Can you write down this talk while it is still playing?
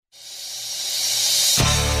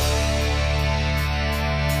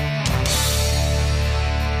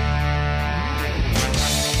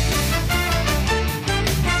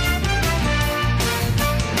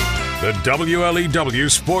WLEW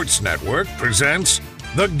Sports Network presents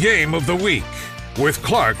The Game of the Week with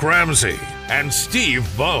Clark Ramsey and Steve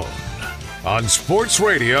Bone on Sports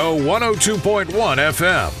Radio 102.1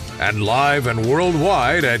 FM and live and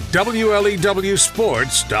worldwide at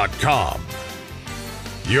WLEWsports.com.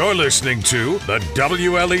 You're listening to the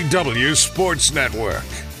WLEW Sports Network,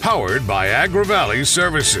 powered by Agri-Valley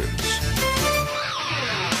Services.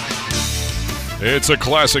 It's a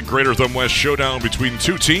classic Greater Thumb West showdown between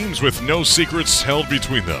two teams with no secrets held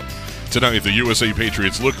between them. Tonight, the USA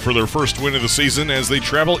Patriots look for their first win of the season as they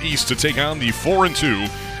travel east to take on the 4-2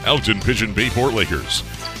 Elkton Pigeon Bayport Lakers.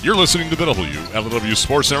 You're listening to the WLEW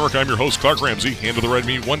Sports Network. I'm your host, Clark Ramsey. And to the right of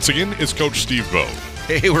me, once again, is Coach Steve Bowe.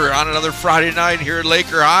 Hey, we're on another Friday night here at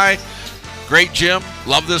Laker High. Great gym.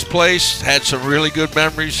 Love this place. Had some really good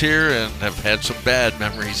memories here and have had some bad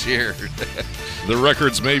memories here. The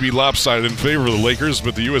records may be lopsided in favor of the Lakers,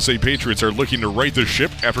 but the USA Patriots are looking to right the ship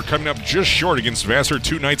after coming up just short against Vassar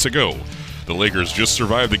 2 nights ago. The Lakers just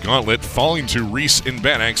survived the gauntlet, falling to Reese and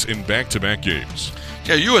Bannax in back-to-back games.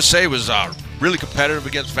 Yeah, USA was really competitive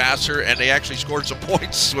against Vassar, and they actually scored some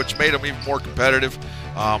points, which made them even more competitive.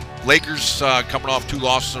 Lakers coming off 2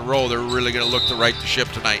 losses in a row, they're really going to look to right the ship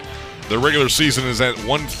tonight. The regular season is at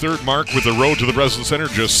 1/3 mark with the road to the Breslin Center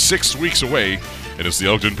just 6 weeks away. And it's the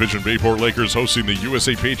Elkton Pigeon Bayport Lakers hosting the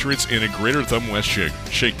USA Patriots in a Greater Thumb West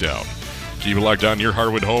shakedown. Keep it locked on your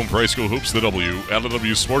Harwood home for high school hoops, the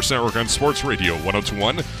WLEW Sports Network on Sports Radio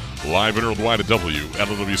 102.1, live and worldwide at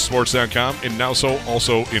WLEWsports.com, and now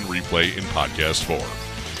also in replay in podcast form.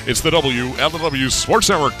 It's the WLEW Sports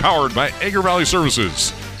Network powered by Agri-Valley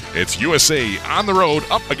Services. It's USA on the road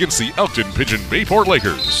up against the Elkton Pigeon Bayport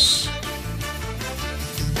Lakers.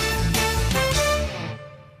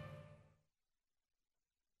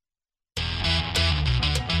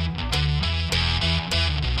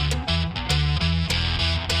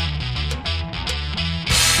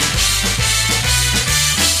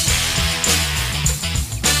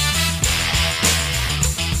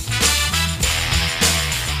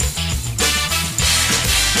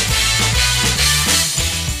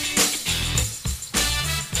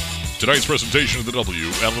 Tonight's presentation of the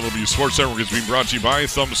WLEW Sports Network is being brought to you by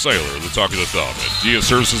Thumb Sailor, the talk of the thumb, and Dia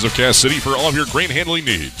Services of Cass City for all of your grain handling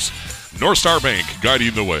needs. North Star Bank,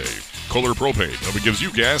 guiding the way. Kohler Propane, nobody gives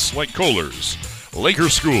you gas like Kohler's. Laker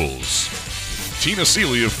Schools. Tina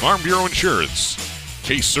Seeley of Farm Bureau Insurance.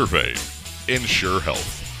 Case Survey. Ensure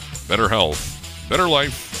Health. Better health, better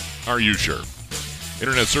life, are you sure?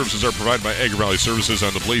 Internet services are provided by Agri-Valley Services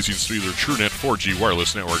on the Blazing Steeler TrueNet 4G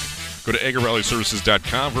wireless network. Go to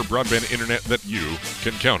agrivalleyservices.com for broadband internet that you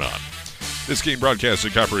can count on. This game broadcast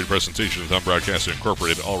and copyrighted presentation of Thumb Broadcasting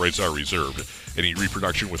Incorporated. All rights are reserved. Any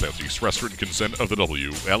reproduction without the express written consent of the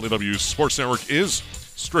WLEW Sports Network is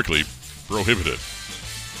strictly prohibited.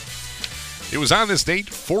 It was on this date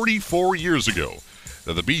 44 years ago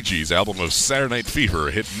that the Bee Gees' album of Saturday Night Fever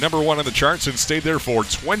hit #1 on the charts and stayed there for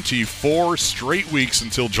 24 straight weeks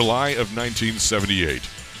until July of 1978.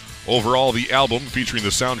 Overall, the album, featuring the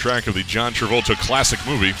soundtrack of the John Travolta classic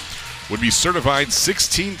movie, would be certified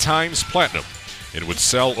 16 times platinum and would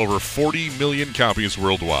sell over 40 million copies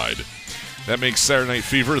worldwide. That makes Saturday Night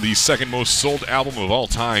Fever the second most sold album of all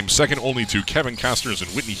time, second only to Kevin Costner's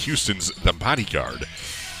and Whitney Houston's The Bodyguard.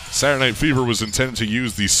 Saturday Night Fever was intended to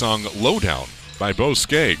use the song Lowdown by Bo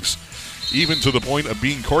Skaggs, even to the point of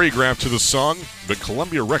being choreographed to the song, but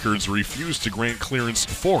Columbia Records refused to grant clearance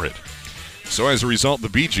for it. So as a result, the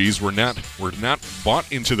Bee Gees were not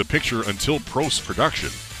bought into the picture until post-production,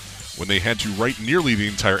 when they had to write nearly the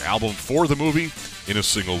entire album for the movie in a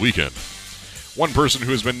single weekend. One person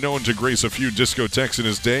who has been known to grace a few discotheques in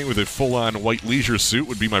his day with a full-on white leisure suit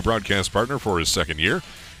would be my broadcast partner for his second year.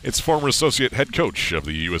 It's former associate head coach of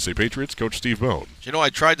the USA Patriots, Coach Steve Bone. You know, I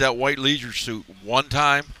tried that white leisure suit one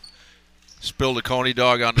time, spilled a Coney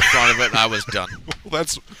dog on the front of it, and I was done. Well,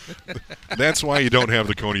 that's why you don't have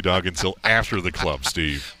the Coney dog until after the club,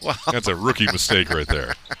 Steve. Wow. That's a rookie mistake right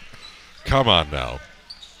there. Come on now.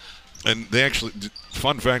 And they actually,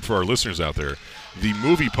 fun fact for our listeners out there, the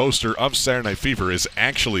movie poster of Saturday Night Fever is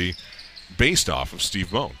actually based off of Steve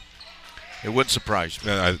Bone. It wouldn't surprise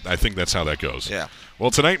me. I think that's how that goes. Yeah. Well,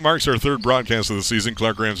 tonight marks our third broadcast of the season.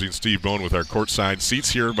 Clark Ramsey and Steve Bone with our courtside seats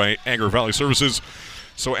here by Agri-Valley Services.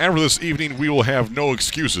 So after this evening, we will have no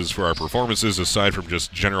excuses for our performances aside from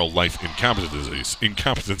just general life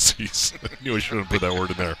incompetencies. I knew I shouldn't put that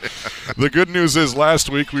word in there. The good news is last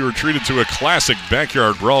week we were treated to a classic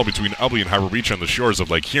backyard brawl between Ubly and Harbor Beach on the shores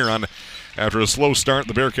of Lake Huron. After a slow start,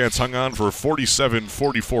 the Bearcats hung on for a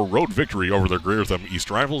 47-44 road victory over their Greater Thumb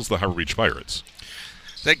East rivals, the Harbor Beach Pirates.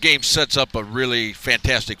 That game sets up a really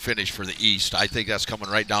fantastic finish for the East. I think that's coming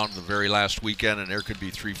right down to the very last weekend, and there could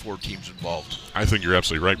be 3-4 teams involved. I think you're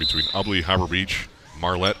absolutely right. Between Ubly, Harbor Beach,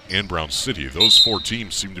 Marlette, and Brown City, those 4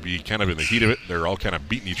 teams seem to be kind of in the heat of it. They're all kind of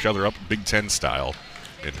beating each other up Big Ten style,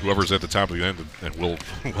 and whoever's at the top of the end, and well,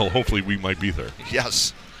 hopefully we might be there.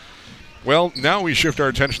 Yes. Well, now we shift our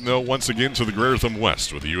attention, though, once again to the Greater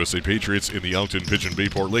West with the USA Patriots and the Elkton Pigeon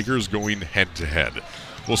Bayport Lakers going head-to-head.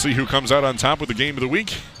 We'll see who comes out on top with the game of the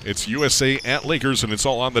week. It's USA at Lakers, and it's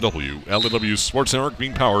all on the WLW Sports Network,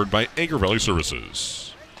 being powered by Agri Valley Services.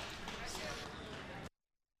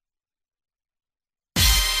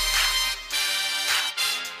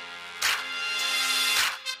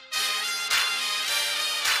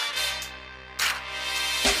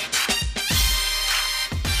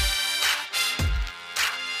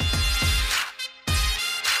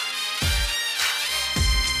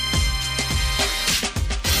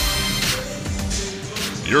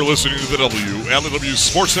 You're listening to the WLW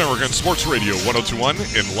Sports Network on Sports Radio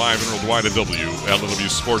 102.1 and live and worldwide at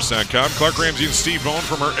WLWSports.com. Clark Ramsey and Steve Bone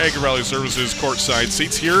from our Agri Valley Services courtside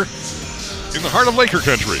seats here in the heart of Laker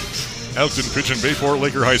country. Elkton Pigeon Bayport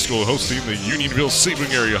Laker High School hosting the Unionville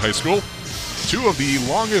Sebring Area High School, 2 of the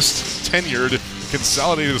longest tenured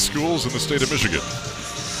consolidated schools in the state of Michigan.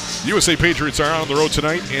 USA Patriots are on the road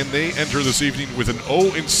tonight, and they enter this evening with an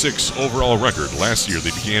 0-6 overall record. Last year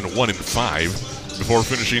they began 1-5. Before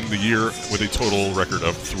finishing the year with a total record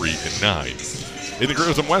of 3-9. In the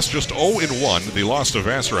Greater West, just 0-1. They lost to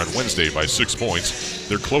Vassar on Wednesday by 6 points,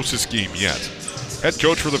 their closest game yet. Head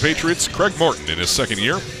coach for the Patriots, Craig Morton, in his second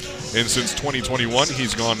year. And since 2021,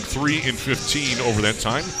 he's gone 3-15 over that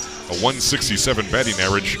time, a 167 batting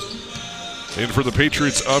average. And for the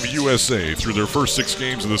Patriots of USA, through their first 6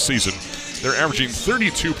 games of the season, they're averaging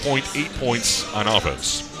 32.8 points on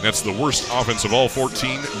offense. That's the worst offense of all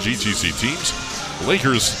 14 GTC teams.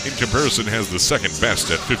 Lakers, in comparison, has the second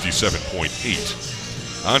best at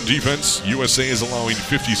 57.8. On defense, USA is allowing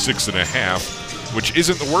 56.5, which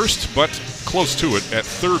isn't the worst, but close to it at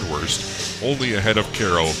third worst, only ahead of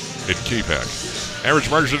Caro and K-Pac.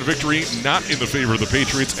 Average margin of victory not in the favor of the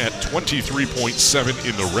Patriots at 23.7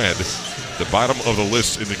 in the red. The bottom of the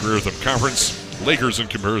list in the Greater Conference. Lakers, in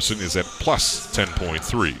comparison, is at plus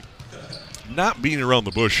 10.3. Not being around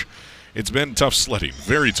the bush, it's been tough sledding,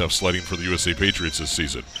 very tough sledding for the USA Patriots this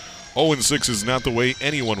season. 0-6 is not the way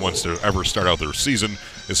anyone wants to ever start out their season,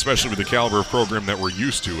 especially with the caliber of program that we're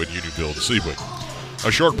used to in Unionville and Sebring.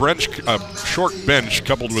 A short bench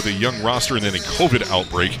coupled with a young roster and then a COVID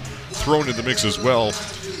outbreak thrown in the mix as well,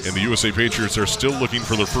 and the USA Patriots are still looking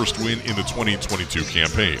for their first win in the 2022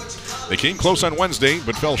 campaign. They came close on Wednesday,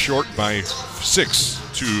 but fell short by 6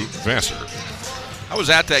 to Vassar. I was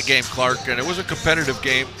at that game, Clark, and it was a competitive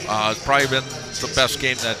game. It's probably been the best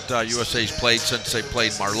game that USA's played since they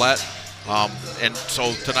played Marlette. And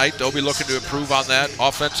so tonight they'll be looking to improve on that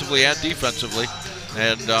offensively and defensively,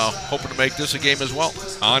 and hoping to make this a game as well.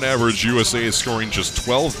 On average, USA is scoring just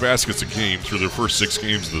 12 baskets a game through their first 6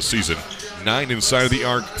 games of the season, 9 inside of the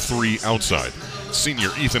arc, 3 outside.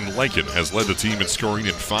 Senior Ethan Lykin has led the team in scoring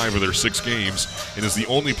in 5 of their 6 games and is the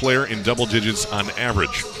only player in double digits on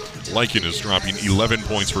average. Lykin is dropping 11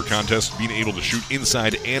 points per contest, being able to shoot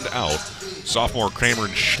inside and out. Sophomore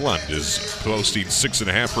Cameron Schlund is posting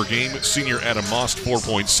 6.5 per game. Senior Adam Most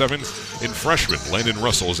 4.7, and freshman Landon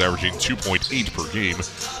Russell is averaging 2.8 per game,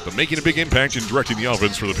 but making a big impact in directing the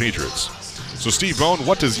offense for the Patriots. So, Steve Bone,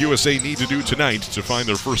 what does USA need to do tonight to find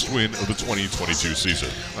their first win of the 2022 season?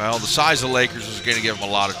 Well, the size of the Lakers is going to give them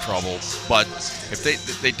a lot of trouble, but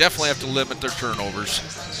if they definitely have to limit their turnovers.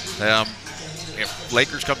 If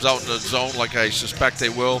Lakers comes out in the zone like I suspect they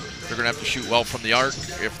will, they're going to have to shoot well from the arc.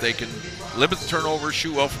 If they can limit the turnovers,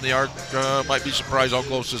 shoot well from the arc, might be surprised how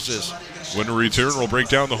close this is. When we return, we'll break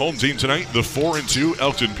down the home team tonight, the 4-2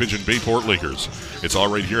 Elkton Pigeon Bayport Lakers. It's all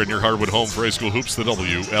right here in your Hardwood home for high school hoops, the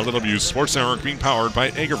WLW Sports Network, being powered by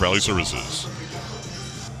Agri Valley Services.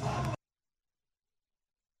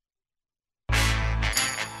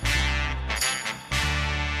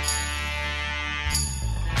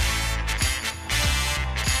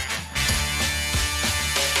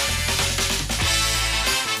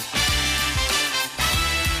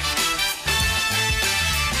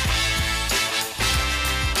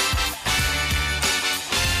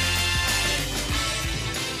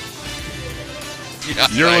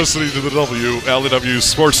 You're listening to the WLW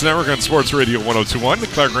Sports Network on Sports Radio 102.1.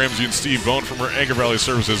 Clark Ramsey and Steve Bone from our Agri Valley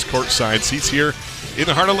Services courtside seats here in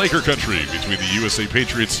the heart of Laker country between the USA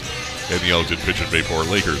Patriots and the Elkton Pigeon Bayport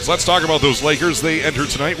Lakers. Let's talk about those Lakers. They entered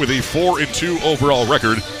tonight with a 4-2 overall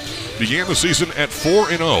record. Began the season at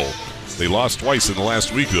 4-0. They lost twice in the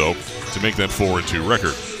last week, though. to make that 4-2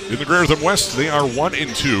 record. In the Greater West, they are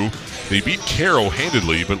 1-2. They beat Caro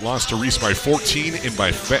handedly, but lost to Reese by 14 and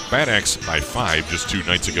by Bad Axe by 5 just 2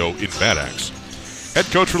 nights ago in Bad Axe. Head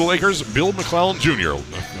coach for the Lakers, Bill McClellan Jr., a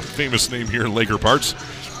famous name here in Laker parts.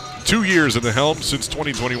 2 years at the helm. Since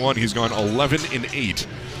 2021, he's gone 11-8,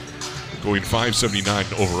 going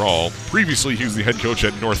 .579 overall. Previously, he was the head coach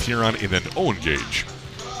at North Huron and then Owen Gage.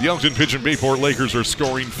 The Elkton Pigeon Bayport Lakers are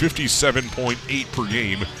scoring 57.8 per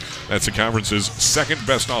game. That's the conference's second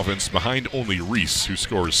best offense, behind only Reese, who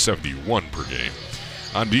scores 71 per game.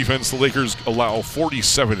 On defense, the Lakers allow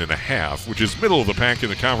 47.5, which is middle of the pack in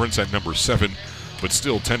the conference at number 7, but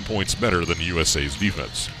still 10 points better than the USA's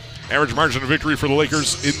defense. Average margin of victory for the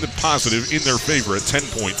Lakers in the positive, in their favor at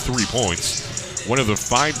 10.3 points. One of the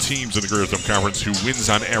 5 teams in the Greater Thumb Conference who wins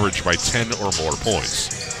on average by 10 or more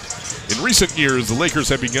points. In recent years, the Lakers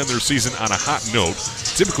have begun their season on a hot note,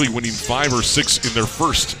 typically winning 5 or 6 in their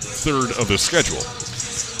first third of the schedule.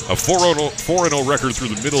 A 4-0 record through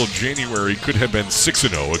the middle of January could have been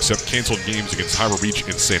 6-0, except canceled games against Harbor Beach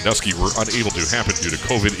and Sandusky were unable to happen due to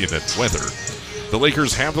COVID and weather. The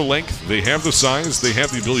Lakers have the length, they have the size, they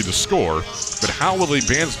have the ability to score, but how will they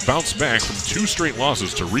bounce back from 2 straight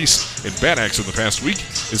losses to Reese and Bad Axe in the past week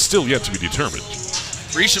is still yet to be determined.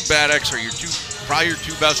 Reese and Bad Axe are probably your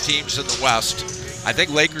 2 best teams in the West. I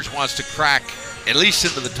think Lakers wants to crack at least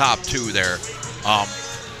into the top 2 there.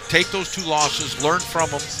 Take those 2 losses, learn from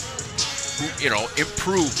them,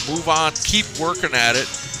 improve, move on, keep working at it.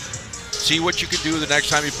 See what you can do the next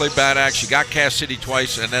time you play Bad Axe. You got Cass City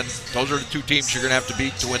twice, and then those are the 2 teams you're going to have to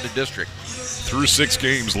beat to win the district. Through 6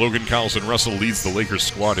 games, Logan Carlson Russell leads the Lakers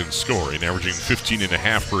squad in scoring, averaging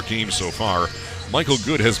 15.5 per game so far. Michael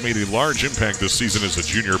Good has made a large impact this season as a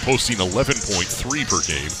junior, posting 11.3 per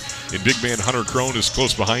game. And big man Hunter Crone is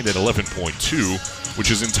close behind at 11.2,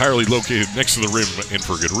 which is entirely located next to the rim and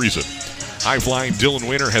for good reason. High-flying Dylan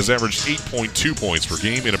Weiner has averaged 8.2 points per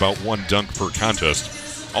game and about 1 dunk per contest.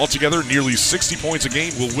 Altogether, nearly 60 points a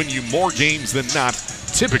game will win you more games than not,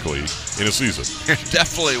 typically, in a season.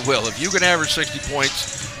 Definitely will. If you can average 60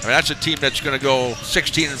 points, that's a team that's going to go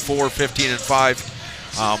 16-4,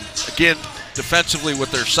 15-5. Again, defensively with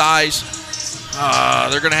their size,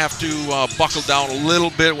 they're going to have to buckle down a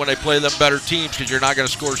little bit when they play them better teams, because you're not going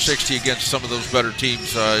to score 60 against some of those better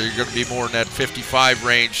teams. You're going to be more in that 55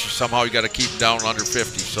 range. Somehow you got to keep them down under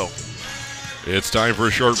 50. So it's time for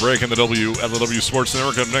a short break on the WLW Sports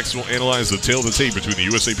Network. Up next, we'll analyze the tale of the tape between the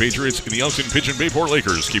USA Patriots and the Elkton Pigeon Bayport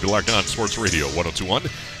Lakers. Keep it locked on Sports Radio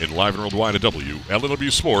 102.1 and live and worldwide at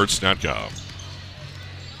WLWSports.com.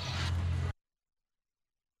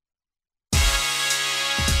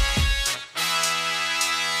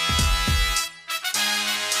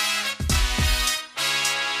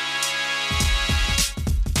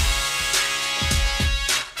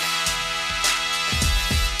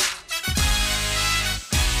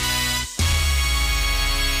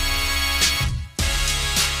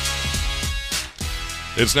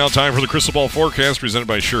 It's now time for the Crystal Ball Forecast presented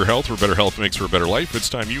by Sure Health, where better health makes for a better life. It's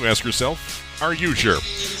time you ask yourself, are you sure?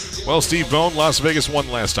 Well, Steve Bone, Las Vegas won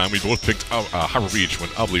last time. We both picked Harbor Beach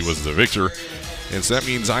when Ubley was the victor. And so that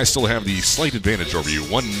means I still have the slight advantage over you,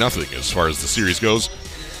 1-0 as far as the series goes.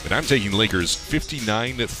 And I'm taking Lakers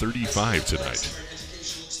 59-35 tonight.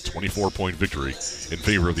 24-point victory in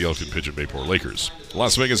favor of the Elkton Pigeon Bayport Lakers.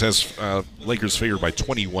 Las Vegas has Lakers favored by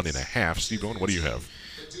 21.5. Steve Bone, what do you have?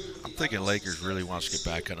 I'm thinking Lakers really wants to get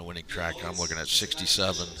back on a winning track. I'm looking at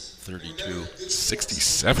 67-32.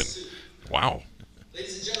 67? Wow.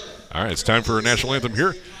 All right, it's time for a national anthem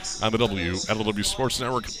here on the WLW Sports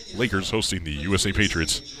Network. Lakers hosting the USA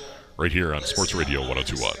Patriots right here on Sports Radio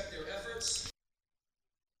 102.1.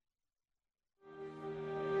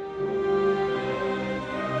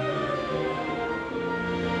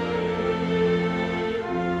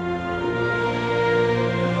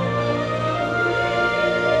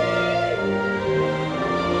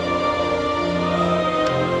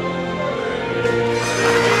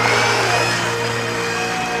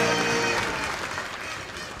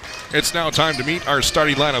 It's now time to meet our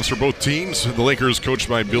starting lineups for both teams. The Lakers, coached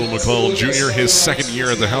by Bill McClellan Jr., his second year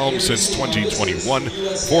at the helm since 2021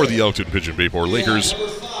 for the Elkton Pigeon Bayport Lakers.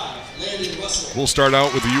 We'll start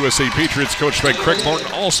out with the USA Patriots, coached by Craig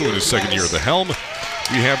Morton, also in his second year at the helm.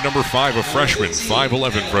 We have number 5, a freshman,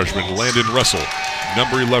 5'11 freshman, Landon Russell.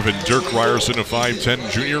 Number 11, Dirk Ryerson, a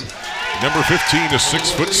 5'10 junior. Number 15, a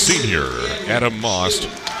 6-foot senior, Adam Most.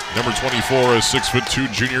 Number 24, a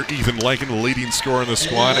 6'2" junior, Ethan Lycan, leading scorer in the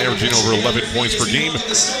squad, averaging over 11 points per game.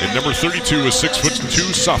 And number 32, a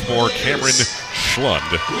 6'2" sophomore, Cameron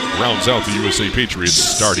Schlund, rounds out the USA Patriots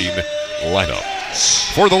starting lineup.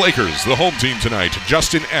 For the Lakers, the home team tonight,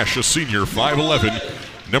 Justin Esch, a senior,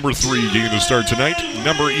 5'11", number 3 getting the start tonight.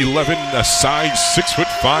 Number 11, a size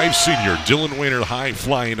 6'5" senior, Dylan Wayner, high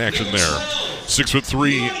flying action there.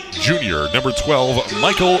 6'3" junior, number 12,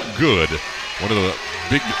 Michael Good, one of the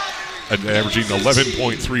big, averaging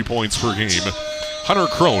 11.3 points per game. Hunter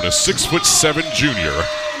Crone, a 6'7" junior,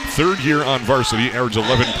 third year on varsity, average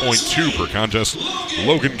 11.2 per contest.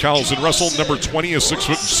 Logan Collison Russell, number 20, a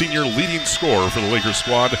 6' senior, leading scorer for the Lakers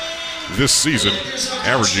squad this season,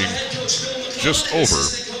 averaging just over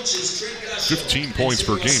 15 points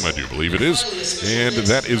per game, I do believe it is. And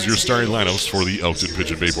that is your starting lineups for the Elkton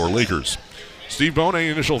Pigeon Bayport Lakers. Steve Bone, any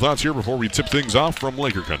initial thoughts here before we tip things off from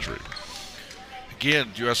Laker country?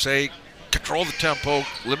 Again, USA, control the tempo,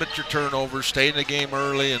 limit your turnovers, stay in the game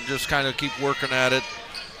early, and just kind of keep working at it.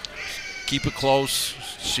 Keep it close,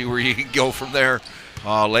 see where you can go from there.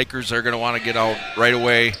 Lakers are going to want to get out right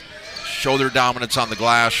away, show their dominance on the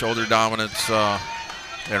glass, show their dominance,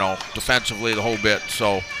 defensively the whole bit.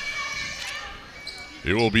 So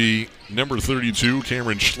it will be number 32,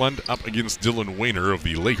 Cameron Schlund, up against Dylan Wayner of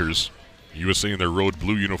the Lakers. USA in their road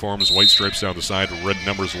blue uniforms, white stripes down the side, red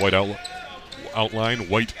numbers, white outline,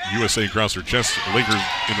 white USA across their chest. Lakers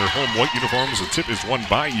in their home white uniforms. The tip is won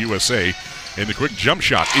by USA. And the quick jump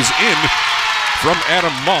shot is in from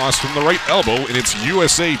Adam Moss from the right elbow, and it's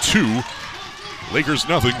USA 2. Lakers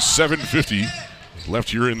nothing, 7:50 left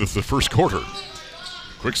here in the first quarter.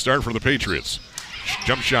 Quick start for the Patriots.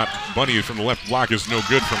 Jump shot bunny from the left block is no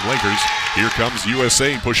good from Lakers. Here comes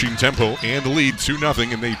USA pushing tempo and the lead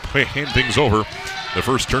 2-0, and they hand things over. The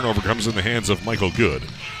first turnover comes in the hands of Michael Good.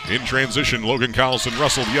 In transition, Logan Collison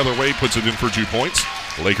Russell the other way puts it in for 2 points.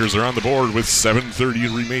 The Lakers are on the board with 7:30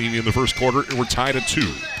 remaining in the first quarter, and we're tied at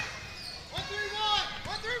 2.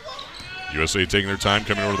 USA taking their time,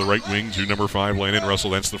 coming over the right wing to number 5, Landon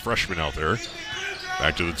Russell. That's the freshman out there.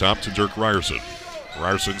 Back to the top to Dirk Ryerson.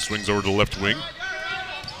 Ryerson swings over to the left wing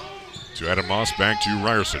to Adam Moss, back to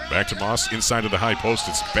Ryerson. Back to Moss, inside of the high post.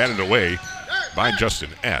 It's batted away by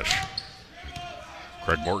Justin Esch.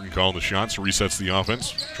 Craig Morton calling the shots, resets the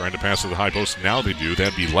offense, trying to pass to the high post. Now they do.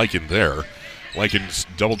 That'd be Lycan there. Lycan's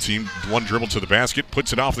double team, one dribble to the basket,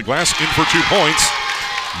 puts it off the glass, in for 2 points.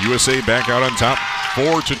 USA back out on top,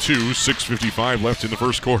 4-2, 6:55 left in the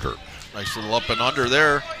first quarter. Nice little up and under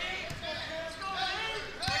there.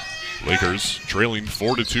 Lakers trailing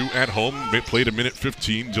 4-2 at home. Played a minute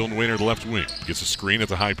 15. Dylan Wayner, the left wing, gets a screen at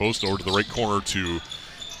the high post over to the right corner to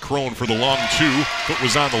Crone for the long 2. Foot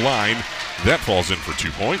was on the line. That falls in for 2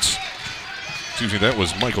 points. Excuse me, that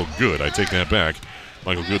was Michael Good. I take that back.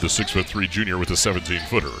 Michael Good, the 6'3" junior with a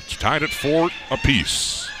 17-footer. Tied at 4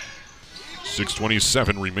 apiece.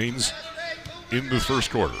 6:27 remains in the first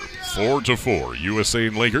quarter. 4-4. USA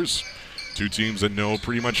and Lakers. Two teams that know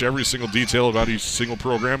pretty much every single detail about each single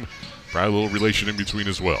program. Probably a little relation in between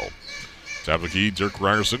as well. Top of the key, Dirk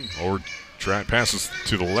Ryerson over passes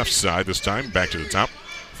to the left side this time. Back to the top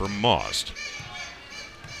for Moss.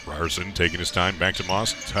 Ryerson taking his time, back to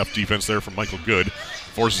Moss. Tough defense there from Michael Good.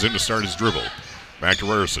 Forces him to start his dribble. Back to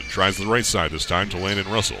Ryerson. Tries the right side this time to Landon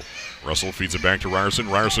Russell. Russell feeds it back to Ryerson.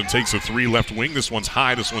 Ryerson takes a 3 left wing. This one's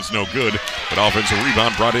high. This one's no good. But offensive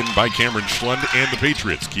rebound brought in by Cameron Schlund and the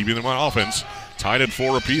Patriots, keeping them on offense. Tied at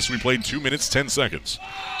 4 apiece. We played 2 minutes, 10 seconds.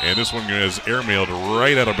 And this one is airmailed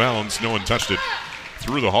right out of bounds. No one touched it.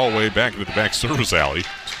 Through the hallway back into the back service alley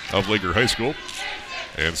of Laker High School.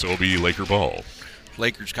 And so it'll be Laker ball.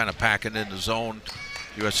 Lakers kind of packing in the zone.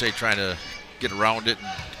 USA trying to get around it and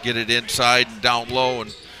get it inside and down low.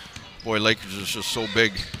 And boy, Lakers is just so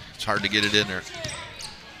big, it's hard to get it in there.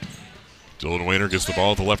 Dylan Wayner gets the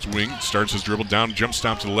ball at the left wing, starts his dribble down, jump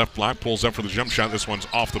stop to the left block, pulls up for the jump shot. This one's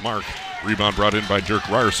off the mark. Rebound brought in by Dirk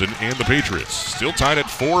Ryerson and the Patriots. Still tied at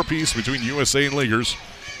 4 apiece between USA and Lakers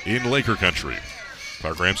in Laker country.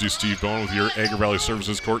 Clark Ramsey, Steve Bone with your Agri Valley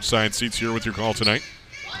Services courtside seats here with your call tonight.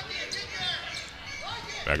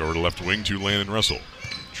 Back over to left wing to Landon Russell.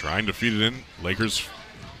 Trying to feed it in. Lakers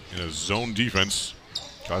in a zone defense.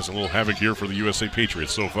 Causing a little havoc here for the USA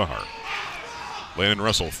Patriots so far. Landon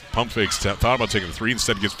Russell pump fakes, thought about taking the 3.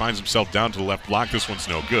 Instead finds himself down to the left block. This one's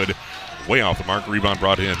no good. Way off the mark. Rebound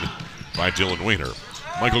brought in by Dylan Wayner.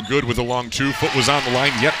 Michael Good with a long 2. Foot was on the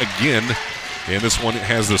line yet again. And this one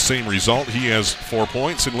has the same result. He has 4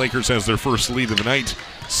 points, and Lakers has their first lead of the night,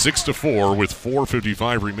 6-4, with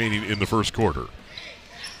 4:55 remaining in the first quarter.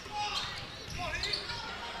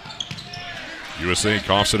 USA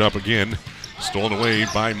coughs it up again. Stolen away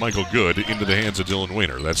by Michael Good into the hands of Dylan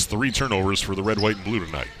Wayner. That's 3 turnovers for the red, white, and blue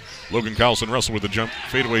tonight. Logan Collison Russell with a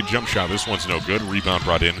fadeaway jump shot. This one's no good. Rebound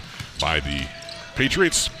brought in by the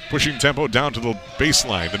Patriots pushing tempo down to the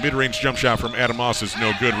baseline. The mid-range jump shot from Adam Moss is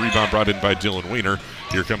no good. Rebound brought in by Dylan Weiner.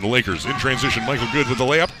 Here come the Lakers. In transition, Michael Good with the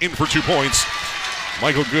layup. In for 2 points.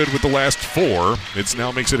 Michael Good with the last 4. It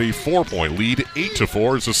now makes it a 4-point lead.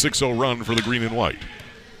 8-4. It's a 6-0 run for the green and white.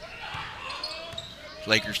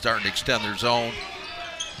 Lakers starting to extend their zone,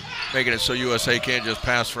 making it so USA can't just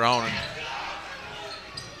pass around and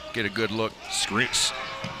get a good look. Screens.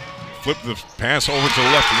 Flip the pass over to the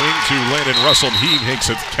left wing to Landon Russell. He makes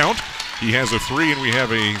it count. He has a 3, and we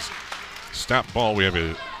have a stop ball. We have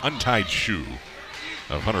an untied shoe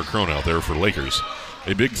of Hunter Crone out there for Lakers.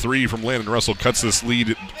 A big 3 from Landon Russell cuts this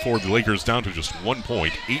lead for the Lakers down to just 1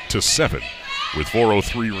 point, 8-7, with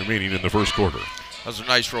 4:03 remaining in the first quarter. That was a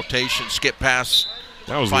nice rotation, skip pass.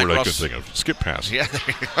 That was the word I could think of. Skip pass. Yeah,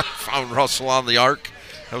 found Russell on the arc.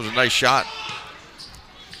 That was a nice shot.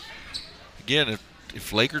 Again,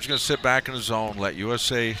 if Lakers going to sit back in the zone, let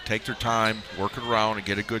USA take their time, work it around, and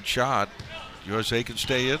get a good shot, USA can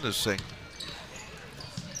stay in this thing.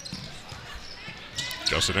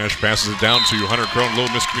 Justin Esch passes it down to Hunter Crone. Little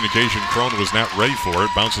miscommunication. Crone was not ready for it.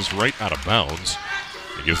 Bounces right out of bounds.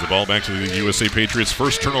 He gives the ball back to the USA Patriots.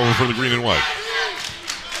 First turnover for the green and white.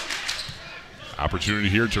 Opportunity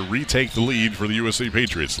here to retake the lead for the USA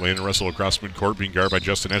Patriots. Landon Russell across midcourt, being guarded by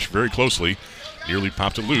Justin Esch very closely. Nearly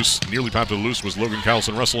popped it loose. Nearly popped it loose was Logan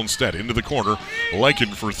Carlson Russell instead. Into the corner.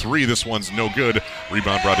 Lykin for 3. This one's no good.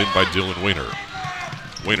 Rebound brought in by Dylan Weiner.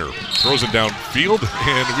 Weiner throws it downfield,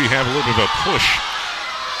 and we have a little bit of a push.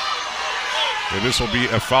 And this will be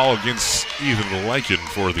a foul against Ethan Lykin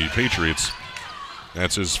for the Patriots.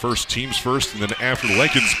 That's his first, team's first, and then after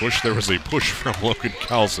Lykin's push, there was a push from Logan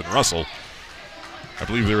Carlson Russell. I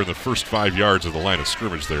believe they're in the first 5 yards of the line of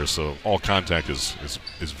scrimmage there, so all contact is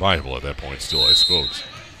viable at that point still, I suppose.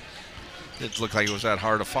 It looked like it was that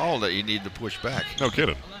hard a foul that you need to push back. No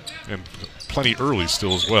kidding. And plenty early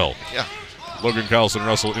still as well. Yeah. Logan Carlson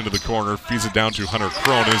Russell into the corner, feeds it down to Hunter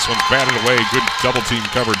Crone, and this one's batted away. Good double-team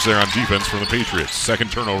coverage there on defense from the Patriots.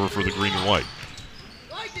 Second turnover for the green and white.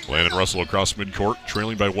 Landon Russell across midcourt,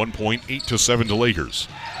 trailing by 1 point, 8-7 to Lakers.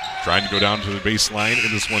 Trying to go down to the baseline,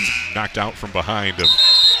 and this one's knocked out from behind of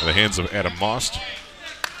the hands of Adam Most.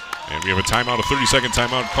 And we have a timeout, a 30-second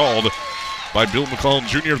timeout called by Bill McClellan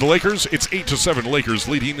Jr. of the Lakers. It's 8-7 Lakers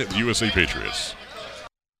leading the USA Patriots.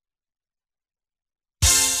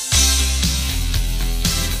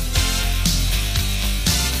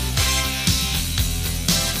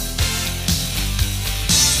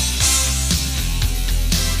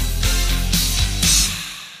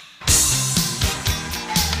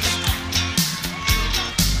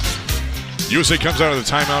 USA comes out of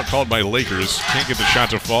the timeout called by Lakers. Can't get the shot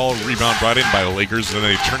to fall. Rebound brought in by the Lakers, and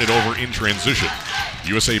then they turn it over in transition.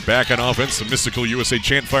 USA back on offense. The mystical USA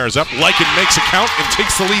chant fires up. Lykin makes a count and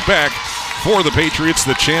takes the lead back for the Patriots.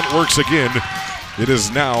 The chant works again. It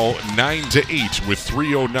is now 9-8 with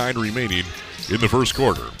 3:09 remaining in the first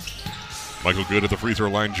quarter. Michael Good at the free throw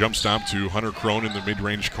line. Jump stop to Hunter Crone in the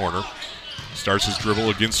mid-range corner. Starts his dribble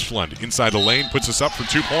against Schlund. Inside the lane, puts us up for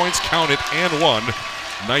 2 points. Count it, and 1.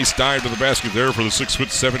 Nice dive to the basket there for the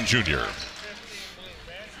 6'7" junior.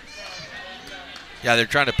 Yeah, they're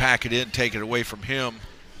trying to pack it in, take it away from him.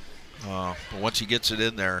 But once he gets it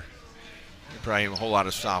in there, there's probably a whole lot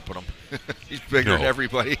of stopping him. He's bigger than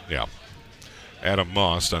everybody. Yeah. Adam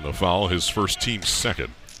Most on the foul, his first team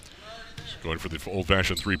second. Going for the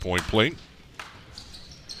old-fashioned three-point play.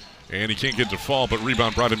 And he can't get to fall, but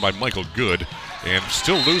rebound brought in by Michael Good. And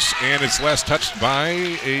still loose, and it's last touched by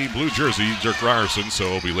a blue jersey, Dirk Ryerson, so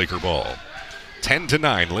it'll be Laker ball.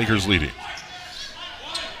 10-9, Lakers leading.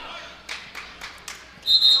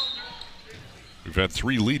 We've had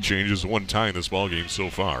 3 lead changes, 1 tie in this ballgame so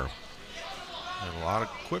far. And a lot of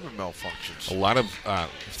equipment malfunctions. A lot of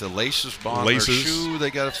if the lace is on their shoe, they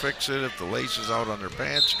got to fix it. If the lace is out on their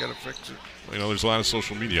pants, you got to fix it. You know, there's a lot of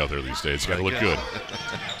social media out there these days. It's got to look good.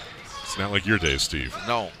 It's not like your days, Steve.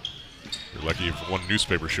 No. You're lucky if one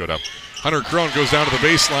newspaper showed up. Hunter Crone goes down to the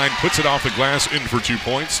baseline, puts it off the glass, in for 2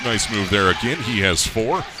 points. Nice move there again. He has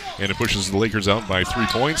 4, and it pushes the Lakers out by 3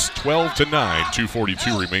 points. 12-9.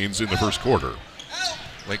 2:42 remains in the first quarter.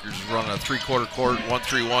 Lakers is running a three-quarter court,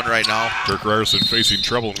 1-3-1 right now. Dirk Ryerson facing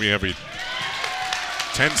trouble, and we have a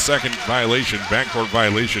 10-second violation, backcourt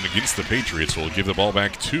violation against the Patriots. We'll give the ball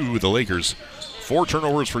back to the Lakers. 4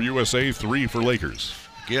 turnovers for USA, 3 for Lakers.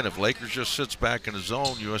 Again, if Lakers just sits back in the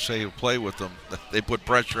zone, USA will play with them. They put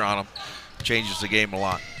pressure on them. Changes the game a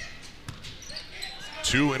lot.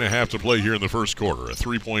 2.5 to play here in the first quarter. A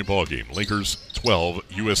 3-point ball game. Lakers 12,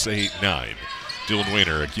 USA 9. Dylan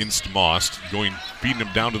Weiner against Most, beating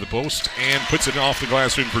him down to the post and puts it off the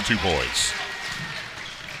glass in for 2 points.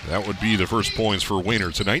 That would be the first points for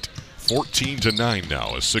Wayner tonight. 14-9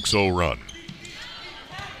 now, a 6-0 run.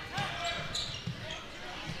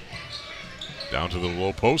 Down to the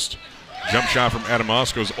low post. Jump shot from Adam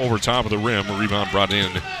Moss goes over top of the rim. A rebound brought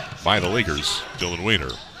in by the Lakers, Dylan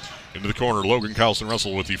Wayner. Into the corner, Logan Carlson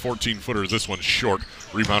Russell with the 14-footer. This one's short.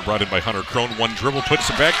 Rebound brought in by Hunter Crone. One dribble, puts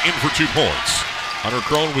it back in for 2 points. Hunter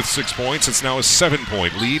Crone with 6 points. It's now a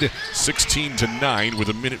 7-point lead, 16-9 with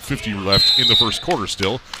 1:50 left in the first quarter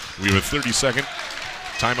still. We have a 30-second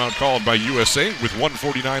timeout called by USA with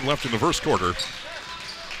 1:49 left in the first quarter.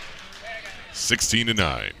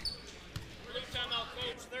 16-9.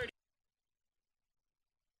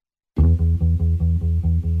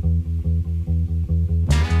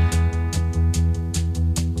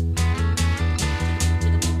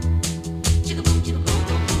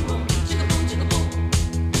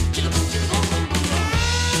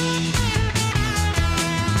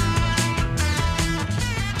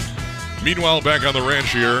 Meanwhile, back on the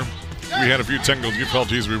ranch here, we had a few technical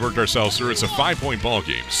difficulties we worked ourselves through. It's a 5-point ball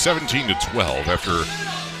game, 17-12, after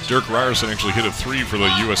Dirk Ryerson actually hit a 3 for the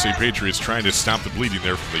USA Patriots, trying to stop the bleeding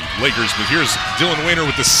there from the Lakers. But here's Dylan Wayner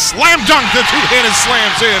with the slam dunk. The two-handed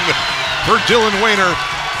slams in for Dylan Wayner.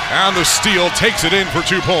 And the steal takes it in for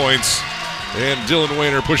 2 points. And Dylan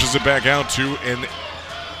Wayner pushes it back out to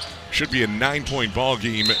should be a 9-point ball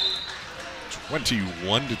game,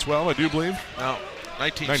 21-12, I do believe. No.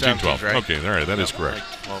 19-12. Right? Okay, all right, that is correct.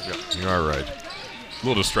 You're all right. A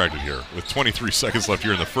little distracted here with 23 seconds left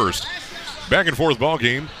here in the first. Back and forth ball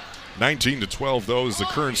game. 19-12, though, is the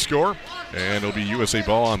current score. And it'll be USA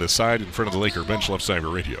ball on the side in front of the Laker bench, left side of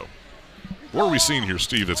your radio. What are we seeing here,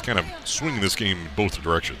 Steve, that's kind of swinging this game in both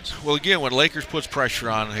directions? Well, again, when Lakers puts pressure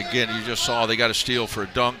on, again, you just saw they got a steal for a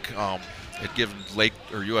dunk. It given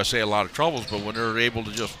USA a lot of troubles, but when they're able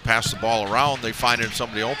to just pass the ball around, they find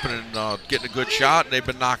somebody open and getting a good shot, and they've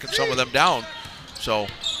been knocking some of them down. So,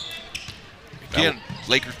 again,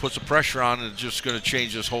 Lakers put some pressure on, and it's just going to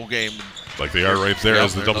change this whole game. Like they are right there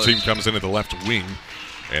as the double team comes in at the left wing,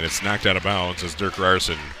 and it's knocked out of bounds as Dirk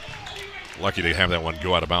Ryerson, lucky to have that one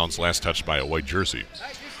go out of bounds, last touched by a white jersey.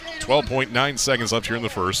 12.9 seconds left here in the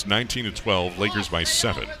first, 19-12, Lakers by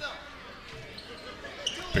 7.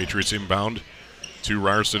 Patriots inbound to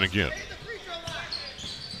Ryerson again.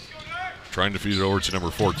 Trying to feed it over to number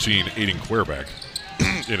 14, Aiden Querback.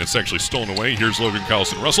 And it's actually stolen away. Here's Logan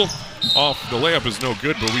Carlson Russell. Off the layup is no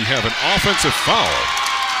good, but we have an offensive foul.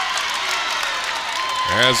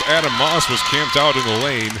 As Adam Moss was camped out in the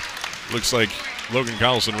lane, looks like Logan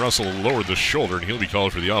Carlson Russell lowered the shoulder, and he'll be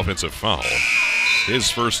called for the offensive foul. His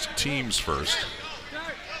first, team's first.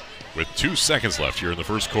 With 2 seconds left here in the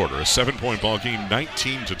first quarter. A 7-point ball game,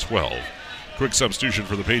 19-12. Quick substitution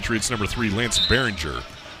for the Patriots. Number 3, Lance Behringer.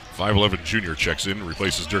 5'11 junior checks in,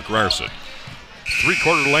 replaces Dirk Ryerson.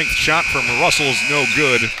 3/4 length shot from Russell is no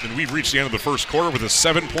good. And we've reached the end of the first quarter with a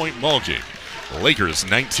 7-point ball game. Lakers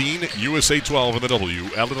 19, USA 12 in the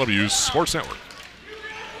WLW Sports Network.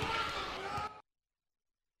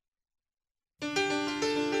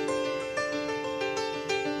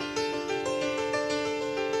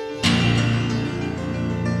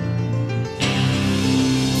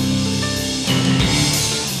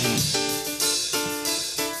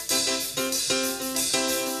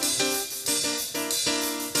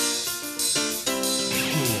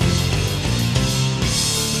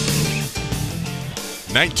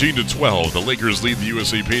 Nineteen to 12, the Lakers lead the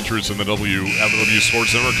USA Patriots in the WLW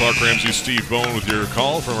Sports Network. Clark Ramsey, Steve Bone with your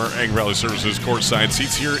call from our Ag Valley Services courtside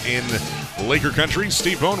seats here in Laker Country.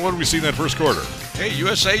 Steve Bone, what did we see in that first quarter? Hey,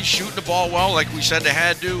 USA shooting the ball well, like we said they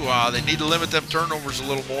had to. They need to limit them turnovers a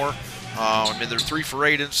little more. They're 3 for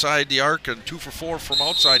 8 inside the arc and 2 for 4 from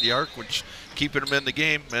outside the arc, which keeping them in the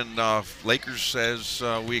game. And Lakers, as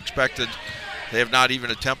we expected, they have not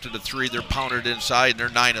even attempted a 3. They're pounded inside, and they're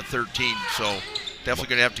 9 of 13. So definitely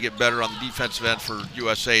going to have to get better on the defensive end for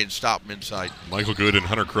USA and stop them inside. Michael Good and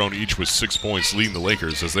Hunter Crone each with 6 points leading the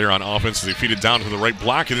Lakers as they're on offense. They feed it down to the right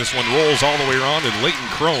block, and this one rolls all the way around, and Leighton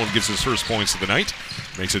Crone gets his first points of the night.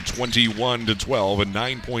 Makes it 21-12, a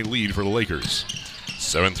 9-point lead for the Lakers.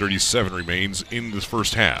 7:37 remains in the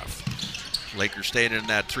first half. Lakers staying in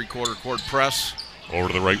that 3/4 court press. Over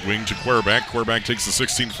to the right wing to Querback. Querback takes the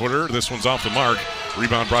 16-footer. This one's off the mark.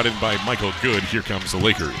 Rebound brought in by Michael Good. Here comes the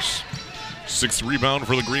Lakers. 6th rebound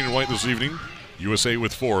for the green and white this evening. USA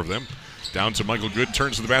with 4 of them. Down to Michael Good.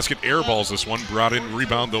 Turns to the basket. Airballs this one. Brought in.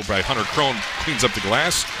 Rebound, though, by Hunter Crone. Cleans up the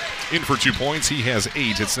glass. In for 2 points. He has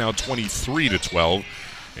 8. It's now 23-12.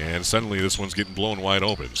 And suddenly this one's getting blown wide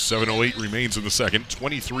open. 7:08 remains in the second.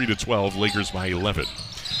 23-12. Lakers by 11.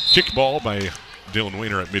 Kick ball by Dylan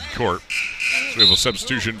Wayner at midcourt. So we have a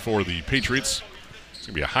substitution for the Patriots. It's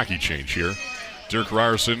going to be a hockey change here. Dirk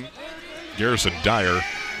Ryerson, Garrison Dyer,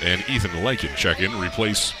 and Ethan Lyken check in.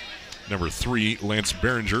 Replace number 3, Lance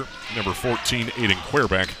Behringer, number 14, Aiden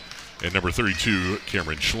Querback, and number 32,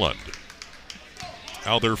 Cameron Schlund.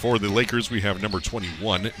 Out there for the Lakers, we have number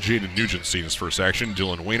 21, Jaden Nugent seeing his first action.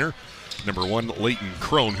 Dylan Wayner. Number 1, Leighton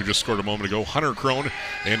Crone, who just scored a moment ago. Hunter Crone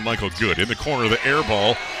and Michael Good. In the corner, the air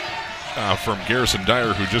ball from Garrison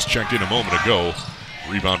Dyer, who just checked in a moment ago.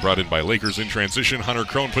 Rebound brought in by Lakers in transition. Hunter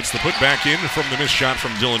Crone puts the putback in from the missed shot from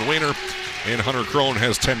Dylan Wayner. And Hunter Crone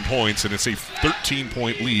has 10 points, and it's a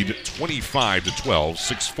 13-point lead, 25-12.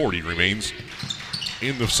 6:40 remains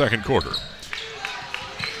in the second quarter.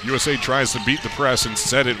 USA tries to beat the press.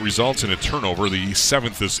 Instead, it results in a turnover, the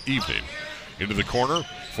 7th this evening. Into the corner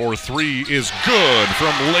for 3 is good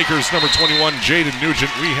from Lakers number 21, Jaden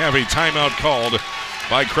Nugent. We have a timeout called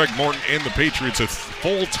by Craig Morton and the Patriots. A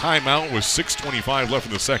full timeout with 6:25 left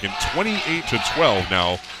in the second. 28-12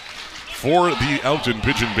 now for the Elkton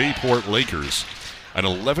Pigeon Bayport Lakers. An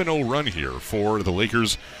 11-0 run here for the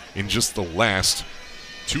Lakers in just the last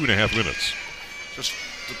 2.5 minutes. Just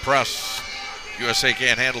the press. USA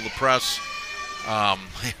can't handle the press.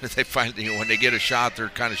 They find when they get a shot, they're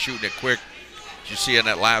kind of shooting it quick. You see in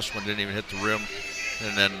that last one, didn't even hit the rim.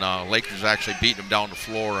 And then Lakers actually beating them down the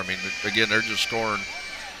floor. I mean, again, they're just scoring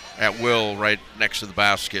at will right next to the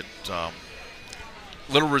basket.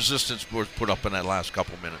 Little resistance was put up in that last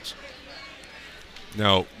couple minutes.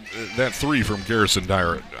 Now, that 3 from Garrison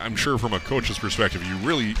Dyer, I'm sure from a coach's perspective, you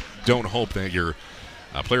really don't hope that your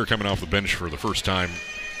player coming off the bench for the first time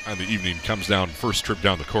on the evening comes down, first trip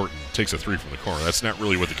down the court, and takes a 3 from the corner. That's not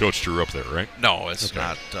really what the coach drew up there, right? No, it's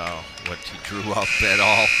not what he drew up at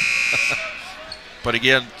all. But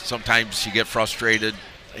again, sometimes you get frustrated,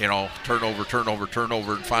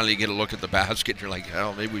 turnover, and finally you get a look at the basket, and you're like,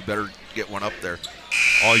 oh, maybe we better get one up there.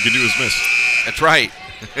 All you can do is miss. That's right.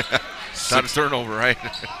 It's not a turnover, right?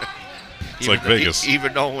 It's like Vegas.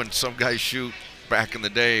 Even though when some guys shoot back in the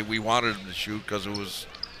day, we wanted them to shoot because it was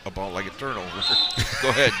about like a turnover. Go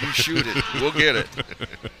ahead, you shoot it. We'll get it.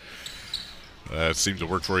 That seems to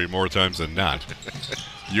work for you more times than not.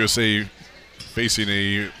 USA facing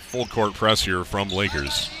a full court press here from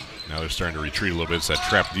Lakers. Now they're starting to retreat a little bit. It's that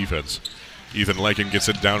trap defense. Ethan Lyken gets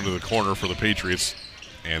it down to the corner for the Patriots,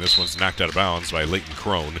 and this one's knocked out of bounds by Leighton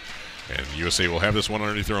Crone. And USA will have this one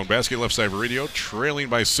underneath their own basket, left side of radio, trailing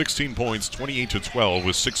by 16 points, 28-12,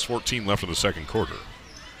 with 6:14 left in the second quarter.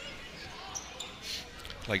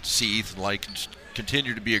 I'd like to see Ethan Lyken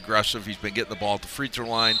continue to be aggressive. He's been getting the ball at the free throw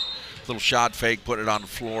line, little shot fake, put it on the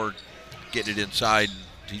floor, getting it inside.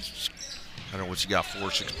 He's, I don't know what's he got, 4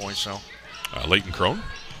 or 6 points now. Leighton Crone?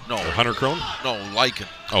 No. Or Hunter Crone? No, Lyken.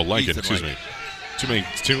 Oh, Lyken, Ethan excuse Lyken. me.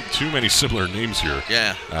 Too many similar names here.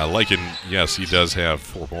 Yeah. Lyken, yes, he does have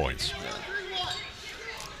 4 points.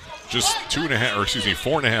 Just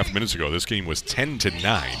 4.5 minutes ago, this game was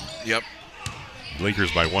 10-9. Yep.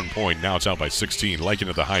 Lakers by 1 point. Now it's out by 16. Lyken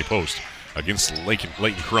at the high post against Leighton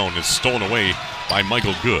Crone. It's stolen away by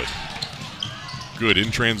Michael Good. Good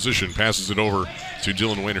in transition, passes it over to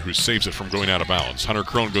Dylan Wayner, who saves it from going out of bounds. Hunter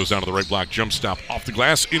Crone goes down to the right block, jump stop off the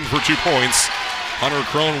glass, in for 2 points. Hunter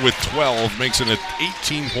Crone with 12 makes it an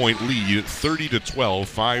 18-point lead, 30-12,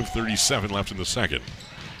 5:37 left in the second.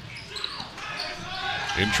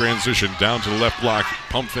 In transition, down to the left block,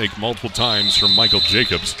 pump fake multiple times from Michael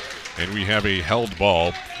Jacobs, and we have a held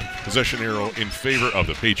ball, possession arrow in favor of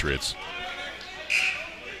the Patriots.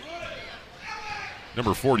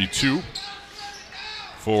 Number 42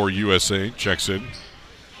 for USA checks in,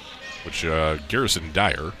 which Garrison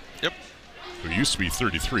Dyer, Yep. who used to be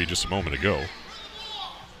 33 just a moment ago,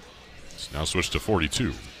 it's now switched to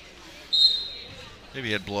 42. Maybe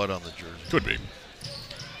he had blood on the jersey. Could be.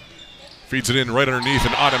 Feeds it in right underneath,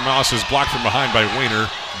 and Autumn Moss is blocked from behind by Wayner.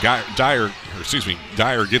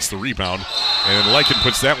 Dyer gets the rebound, and Lyken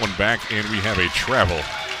puts that one back, and we have a travel.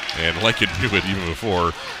 And Lyken knew it even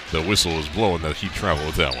before the whistle was blowing that he traveled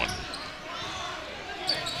with that one.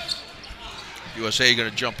 USA going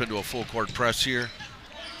to jump into a full court press here.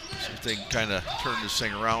 See if they can kind of turn this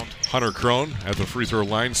thing around. Hunter Crone at the free throw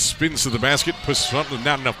line, spins to the basket, puts something,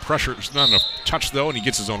 not enough pressure, not enough touch though, and he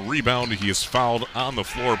gets his own rebound. He is fouled on the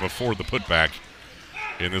floor before the putback,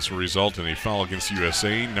 and this will result in a foul against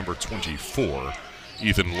USA, number 24,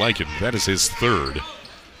 Ethan Lyken. That is his 3rd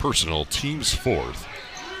personal, team's 4th.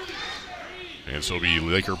 And so it'll be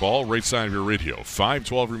Laker ball, right side of your radio.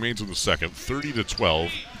 5:12 remains in the second,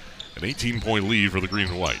 30-12, an 18-point lead for the green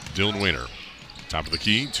and white. Dylan Wayner. Top of the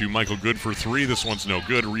key to Michael Good for 3. This one's no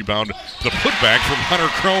good. Rebound. The putback from Hunter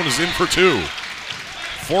Crone is in for 2.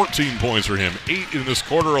 14 points for him. 8 in this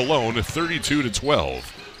quarter alone, 32-12.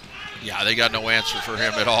 Yeah, they got no answer for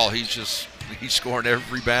him at all. He's scoring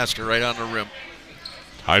every basket right on the rim.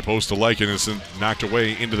 High post to Lycan is knocked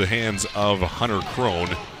away into the hands of Hunter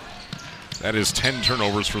Crone. That is 10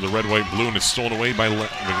 turnovers for the red, white, blue, and it's stolen away by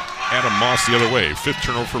Adam Moss the other way. 5th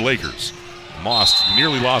turnover for Lakers. Moss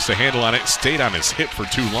nearly lost a handle on it, stayed on his hip for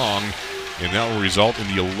too long, and that will result in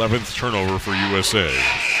the 11th turnover for USA.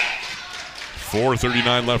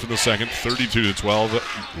 4:39 left in the second,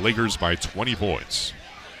 32-12, Lakers by 20 points.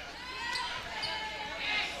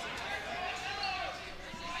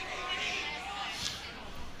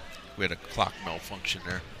 We had a clock malfunction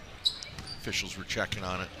there. Officials were checking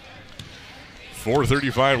on it.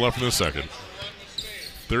 4:35 left in the second.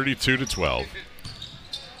 32-12.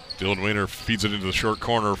 Dylan Wayner feeds it into the short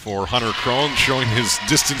corner for Hunter Crone, showing his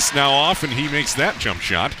distance now off, and he makes that jump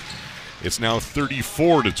shot. It's now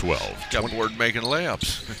 34-12. Got bored making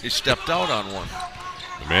layups. He stepped out on one.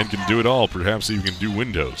 The man can do it all. Perhaps he can do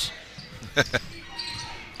windows.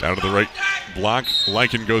 Down to the right block.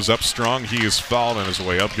 Lycan goes up strong. He is fouled on his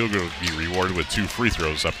way up. He'll go be rewarded with 2 free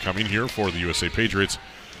throws upcoming here for the USA Patriots.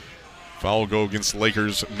 Foul will go against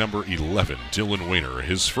Lakers number 11, Dylan Wayner.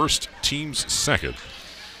 His first, team's second.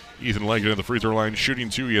 Ethan Lycan at the free throw line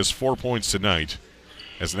shooting 2. He has 4 points tonight.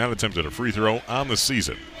 Has not attempted a free throw on the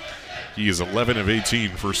season. He is 11 of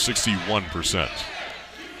 18 for 61%.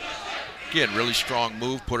 Again, really strong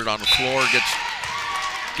move. Put it on the floor.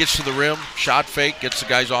 Gets to the rim. Shot fake. Gets the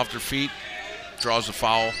guys off their feet. Draws a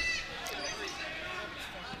foul.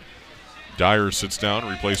 Dyer sits down,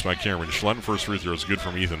 replaced by Cameron Schlund. First free throw is good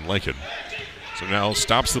from Ethan Lycan. So now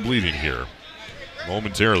stops the bleeding here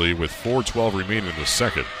momentarily with 4:12 remaining in the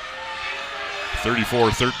second.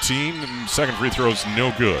 34-13, and second free throw is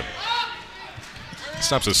no good.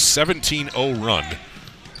 Stops a 17-0 run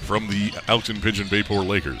from the Elkton Pigeon Bayport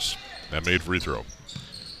Lakers. That made free throw.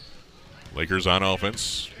 Lakers on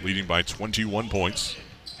offense, leading by 21 points.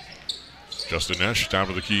 Justin Esch down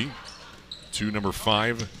to the key. To number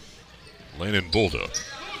 5, Landon Bulda.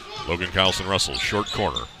 Logan Carlson Russell, short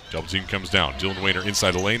corner. Double team comes down. Dylan Wayner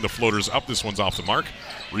inside the lane. The floater's up. This one's off the mark.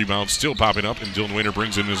 Rebound still popping up, and Dylan Wayner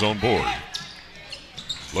brings in his own board.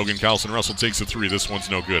 Logan Carlson Russell takes a 3. This one's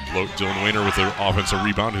no good. Dylan Wayner with the offensive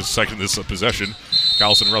rebound, his second this possession.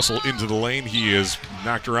 Carlson Russell into the lane. He is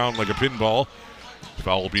knocked around like a pinball.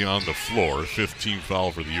 Foul will be on the floor. 15th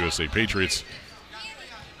foul for the USA Patriots.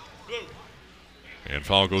 And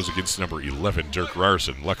foul goes against number 11, Dirk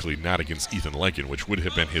Ryerson. Luckily not against Ethan Lycan, which would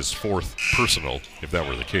have been his 4th personal if that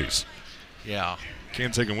were the case. Yeah.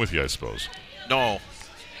 Can't take him with you, I suppose. No.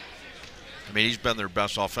 I mean, he's been their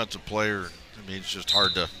best offensive player. I mean, it's just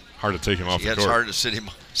hard to take him off the court. It's hard to sit him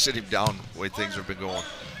down the way things have been going.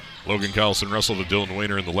 Logan Carlson Russell to Dylan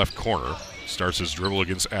Wayner in the left corner. Starts his dribble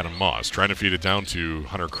against Adam Moss. Trying to feed it down to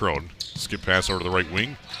Hunter Crone. Skip pass over to the right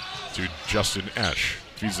wing to Justin Esch.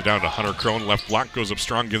 Feeds it down to Hunter Crone. Left block goes up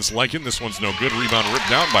strong against Lycan. This one's no good. Rebound ripped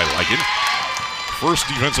down by Lycan. First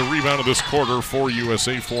defensive rebound of this quarter for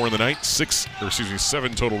USA. 4 in the night.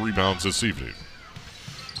 7 total rebounds this evening.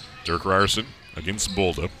 Dirk Ryerson against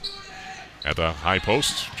Bulda. At the high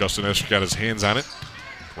post, Justin Esch got his hands on it.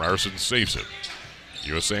 Ryerson saves it.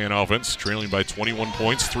 USA in offense, trailing by 21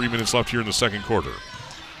 points. 3 minutes left here in the second quarter.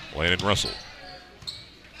 Landon Russell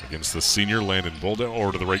against the senior Landon Bulda.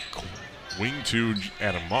 Over to the right wing to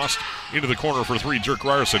Adam Moss. Into the corner for 3. Dirk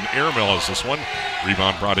Ryerson airmails this one.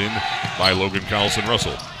 Rebound brought in by Logan Carlson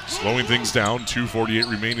Russell. Slowing things down. 2:48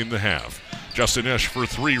 remain in the half. Justin Esch for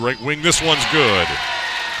 3. Right wing. This one's good.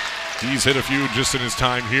 He's hit a few just in his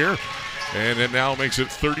time here. And it now makes it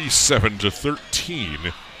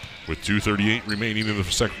 37-13 with 2:38 remaining in the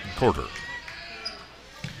second quarter.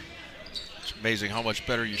 It's amazing how much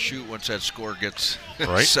better you shoot once that score gets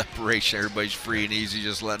right? separation. Everybody's free and easy,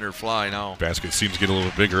 just letting her fly now. Basket seems to get a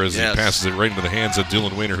little bigger as he passes it right into the hands of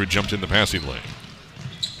Dylan Wayner, who jumped in the passing lane.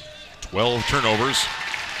 12 turnovers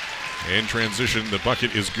and transition. The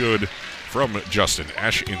bucket is good from Justin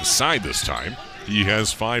Esch inside this time. He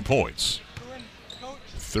has 5 points.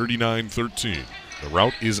 39-13. The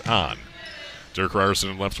route is on. Dirk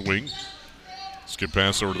Ryerson left wing. Skip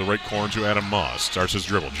pass over to the right corner to Adam Moss. Starts his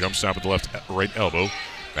dribble. Jump stop at the right elbow.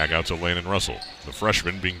 Back out to Landon Russell. The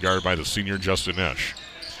freshman being guarded by the senior Justin Esch.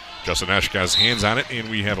 Justin Esch got his hands on it, and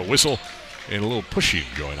we have a whistle and a little pushing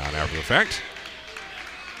going on after the fact.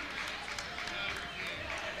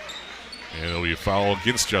 And it'll be a foul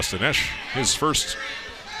against Justin Esch. His first,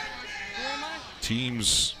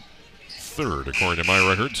 team's 3rd, according to my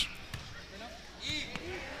records.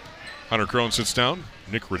 Hunter Crone sits down.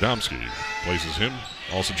 Nick Radomski places him.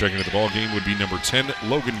 Also checking into the ball game would be number 10,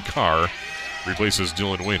 Logan Carr, replaces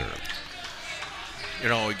Dylan Wayner. You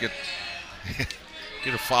know,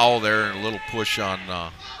 get a foul there and a little push on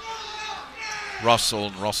Russell,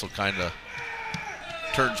 and Russell kind of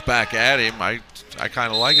turns back at him. I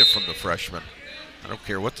kind of like it from the freshman. I don't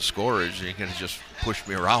care what the score is. You're going to just push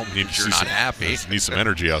me around because you're not happy. Need some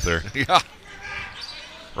energy out there. Yeah.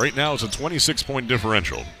 Right now it's a 26-point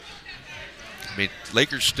differential. I mean,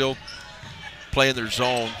 Lakers still playing their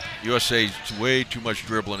zone. USA's way too much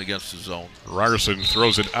dribbling against the zone. Ryerson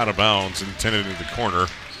throws it out of bounds, intended into the corner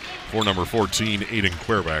for number 14, Aiden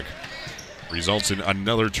Querbeck. Results in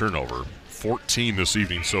another turnover. 14 this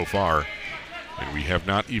evening so far, and we have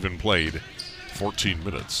not even played 14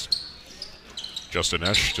 minutes. Justin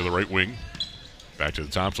Esch to the right wing. Back to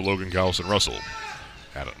the top to Logan Carlson Russell.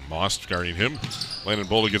 Adam Moss guarding him. Landon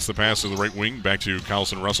Bolda gets the pass to the right wing. Back to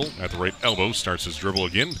Carlson Russell at the right elbow. Starts his dribble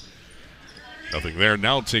again. Nothing there.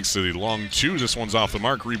 Now takes the long two. This one's off the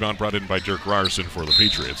mark. Rebound brought in by Dirk Ryerson for the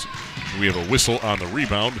Patriots. We have a whistle on the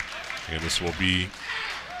rebound, and this will be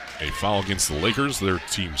a foul against the Lakers, their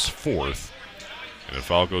team's fourth. And a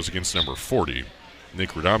foul goes against number 40, Nick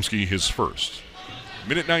Radomski, his first.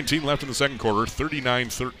 Minute 19 left in the second quarter,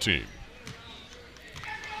 39-13.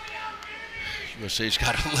 USA's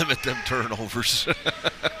got to limit them turnovers.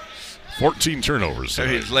 14 turnovers. I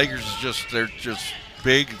mean, Lakers they're just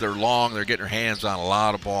big, they're long, they're getting their hands on a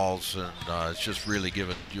lot of balls, and it's just really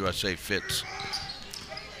giving USA fits.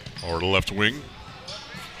 Over to left wing.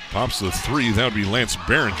 Pops the three. That would be Lance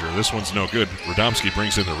Behringer. This one's no good. Radomski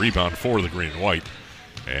brings in the rebound for the green and white,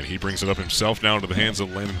 and he brings it up himself now into the hands of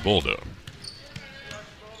Landon Bolda.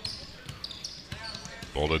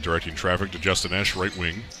 Bolda directing traffic to Justin Esch, right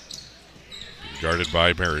wing. Guarded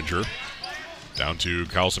by Behringer. Down to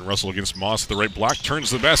Carlson Russell against Moss at the right block. Turns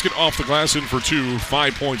the basket off the glass in for two.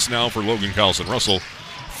 5 points now for Logan Carlson Russell.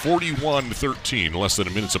 41-13. Less than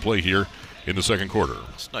a minute to play here in the second quarter.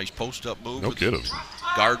 It's a nice post-up move. No kidding.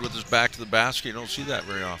 Guard with his back to the basket. You don't see that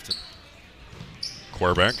very often.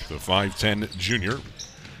 Querbeck, the 5'10 junior.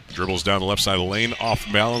 Dribbles down the left side of the lane.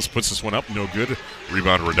 Off balance. Puts this one up. No good.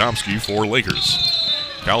 Rebound Radomski for Lakers.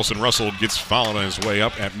 Carlson Russell gets fouled on his way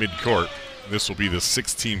up at midcourt. This will be the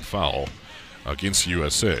 16th foul against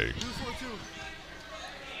USA.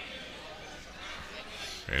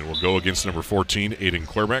 And we'll go against number 14, Aiden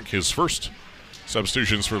Querbeck, his first.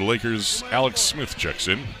 Substitutions for the Lakers, Alex Smith checks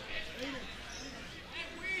in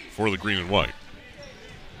for the green and white.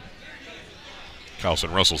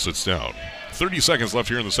 Carlson Russell sits down. 30 seconds left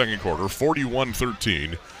here in the second quarter,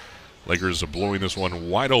 41-13. Lakers are blowing this one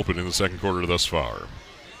wide open in the second quarter thus far.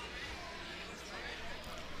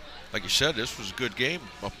 Like you said, this was a good game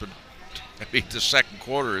up in the second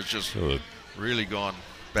quarter. It's just really gone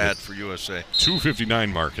bad for USA.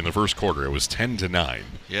 2:59 mark in the first quarter. It was 10-9.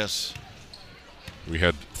 Yes. We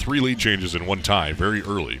had 3 lead changes and 1 tie very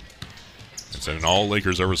early. It's been all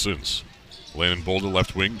Lakers ever since. Landon Bolda,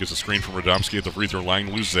 left wing, gets a screen from Radomski at the free throw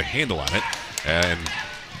line, loses a handle on it, and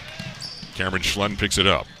Cameron Schlenn picks it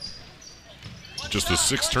up. Just the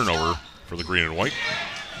 6th turnover for the green and white.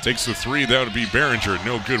 Takes the 3, that would be Behringer,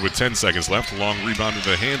 no good with 10 seconds left. Long rebound into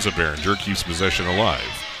the hands of Behringer, keeps possession alive.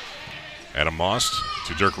 Adam Moss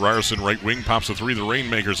to Dirk Ryerson, right wing, pops the 3, the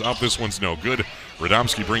Rainmakers up, this one's no good.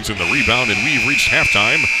 Radomski brings in the rebound, and we've reached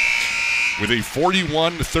halftime with a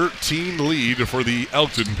 41-13 lead for the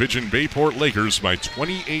Elkton Pigeon Bayport Lakers by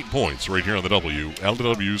 28 points right here on the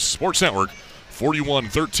WLW Sports Network.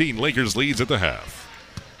 41-13, Lakers leads at the half.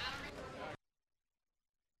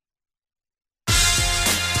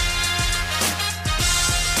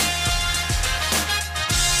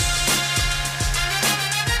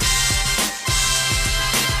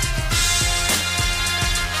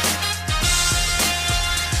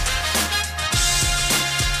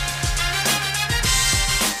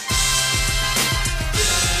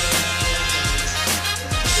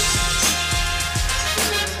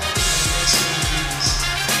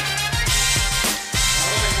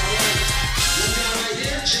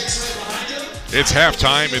 It's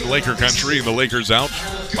halftime in Laker country, and the Lakers out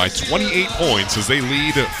by 28 points as they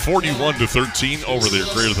lead 41-13 over their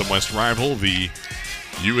greater than West rival, the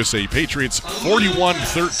USA Patriots.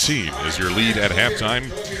 41-13 is your lead at halftime.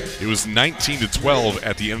 It was 19-12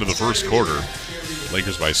 at the end of the first quarter.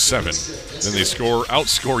 Lakers by 7. Then they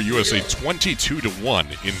outscore USA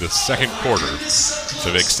 22-1 in the second quarter. So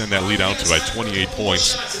they extend that lead out to by 28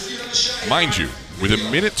 points. Mind you, with a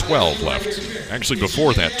minute 12 left, actually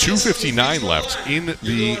before that, 2:59 left in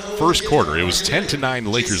the first quarter. It was 10-9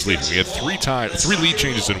 Lakers leading. We had 3 lead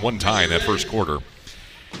changes and 1 tie in that first quarter.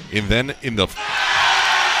 And then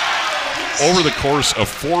over the course of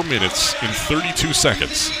 4 minutes and 32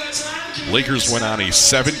 seconds, Lakers went on a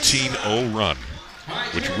 17-0 run,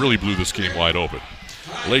 which really blew this game wide open.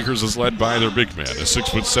 Lakers is led by their big man, a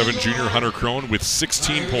 6'7" junior, Hunter Crone, with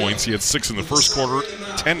 16 points. He had 6 in the first quarter,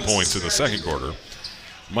 10 points in the second quarter.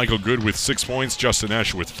 Michael Good with 6 points, Justin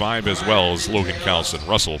Esch with 5, as well as Logan Carlson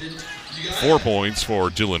Russell. 4 points for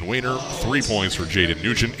Dylan Wayner, 3 points for Jaden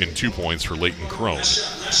Nugent, and 2 points for Leighton Crone.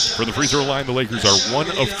 For the free throw line, the Lakers are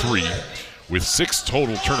 1 of 3 with 6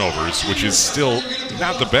 total turnovers, which is still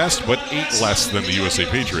not the best, but 8 less than the USA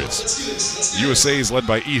Patriots. USA is led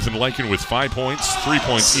by Ethan Lycan with 5 points, 3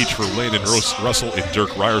 points each for Landon Russell and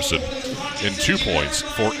Dirk Ryerson, and 2 points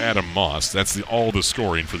for Adam Moss. That's all the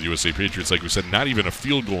scoring for the USA Patriots. Like we said, not even a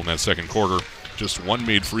field goal in that second quarter, just one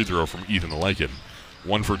made free throw from Ethan Lycan.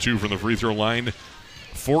 1 for 2 from the free throw line.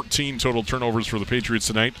 14 total turnovers for the Patriots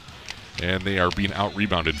tonight, and they are being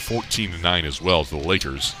out-rebounded 14-9 as well to the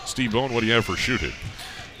Lakers. Steve Bone, what do you have for shooting?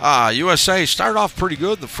 USA started off pretty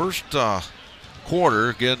good the first quarter.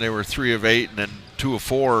 Again, they were 3 of 8 and then 2 of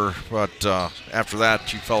 4, but after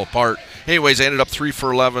that, you fell apart. Anyways, they ended up 3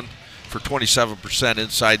 for 11 for 27%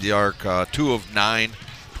 inside the arc, 2 of 9,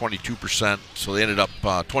 22%. So they ended up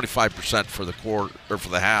 25% for the quarter or for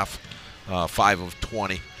the half. 5 of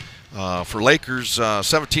 20. For Lakers,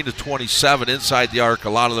 17 to 27 inside the arc. A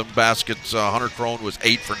lot of them baskets. Hunter Crone was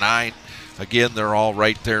 8 for 9. Again, they're all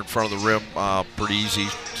right there in front of the rim. Pretty easy,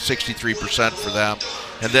 63% for them.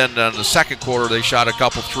 And then in the second quarter, they shot a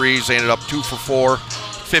couple threes. They ended up 2 for 4,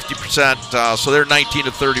 50%. So they're 19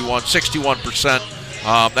 to 31,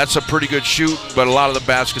 61%. That's a pretty good shoot, but a lot of the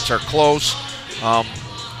baskets are close.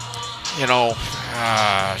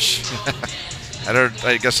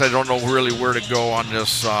 I guess I don't know really where to go on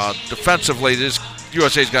this. Defensively,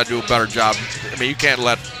 USA's got to do a better job. I mean, you can't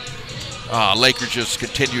let Lakers just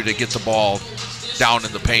continue to get the ball down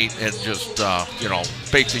in the paint and just,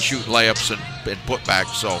 basically shoot layups and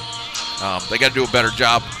putbacks. So they got to do a better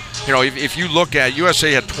job. If you look at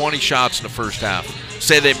USA had 20 shots in the first half.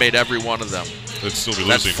 Say they made every one of them. They'd still be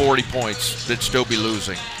losing. That's 40 points. They'd still be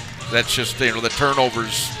losing. That's just, the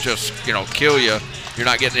turnovers just, kill you. You're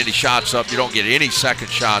not getting any shots up. You don't get any second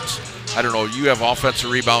shots. I don't know. You have offensive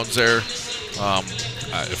rebounds there.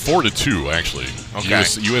 4 to 2, actually. Okay.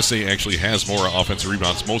 USA actually has more offensive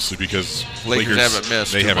rebounds, mostly because Lakers haven't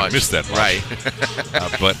missed. They haven't missed that much. Right.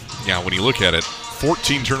 But yeah, when you look at it,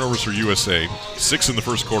 14 turnovers for USA, 6 in the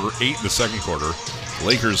first quarter, 8 in the second quarter.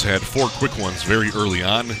 Lakers had 4 quick ones very early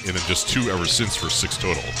on, and then just 2 ever since for 6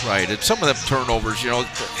 total. Right, and some of them turnovers,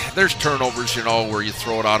 there's turnovers, where you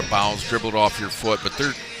throw it out of bounds, dribble it off your foot, but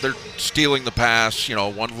they're stealing the pass.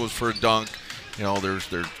 One was for a dunk.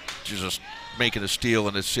 They're just making a steal,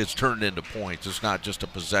 and it's turned into points. It's not just a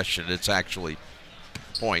possession; it's actually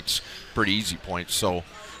points, pretty easy points. So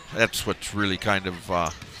that's what's really kind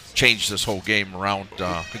of changed this whole game around.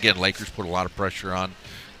 Again, Lakers put a lot of pressure on.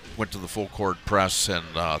 Went to the full court press, and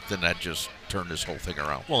then that just turned this whole thing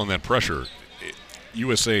around. Well, and that pressure,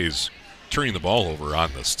 USA's turning the ball over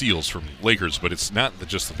on the steals from Lakers, but it's not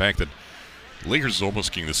just the fact that Lakers is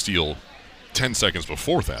almost getting the steal 10 seconds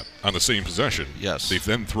before that on the same possession. Yes. They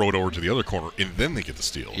then throw it over to the other corner, and then they get the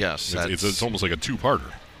steal. Yes. It's almost like a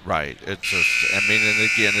two-parter. Right. It's just, and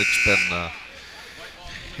again,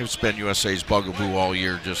 it's been USA's bugaboo all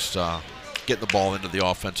year, just getting the ball into the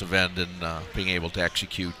offensive end and being able to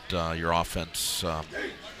execute your offense.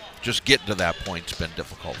 Just getting to that point's been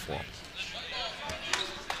difficult for them.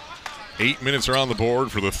 8 minutes are on the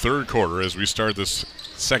board for the third quarter as we start this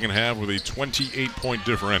second half with a 28-point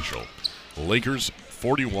differential. The Lakers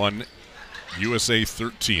 41, USA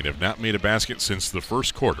 13 have not made a basket since the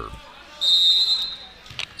first quarter.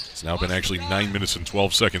 It's now been actually 9 minutes and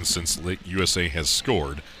 12 seconds since USA has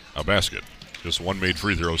scored a basket. Just one made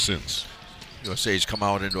free throw since. USA's come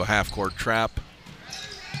out into a half-court trap.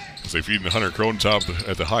 As they feed Hunter Crone top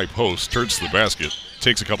at the high post, turns to the basket,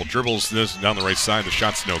 takes a couple dribbles down the right side. The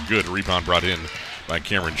shot's no good. A rebound brought in by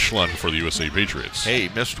Cameron Schlund for the USA Patriots. Hey, he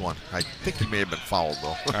missed one. I think he may have been fouled,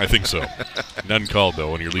 though. I think so. None called,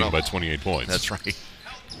 though, when you're leading by 28 points. That's right.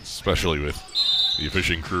 Especially with the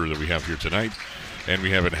officiating crew that we have here tonight. And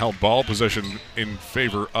we have it held ball possession in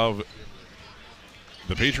favor of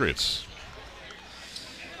the Patriots.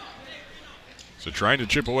 So trying to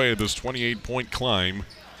chip away at this 28-point climb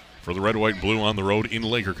for the red, white, and blue on the road in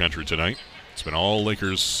Laker country tonight. It's been all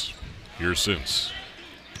Lakers here since.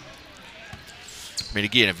 I mean,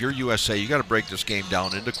 again, if you're USA, you got to break this game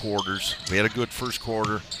down into quarters. We had a good first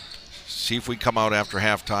quarter. See if we come out after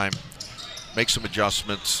halftime, make some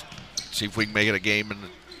adjustments, see if we can make it a game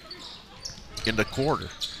in the quarter.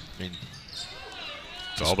 I mean,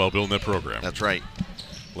 it's all about building that program. That's right.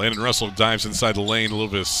 Landon Russell dives inside the lane, a little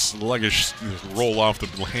bit sluggish roll off the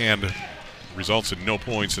hand, results in no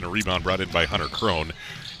points and a rebound brought in by Hunter Crone.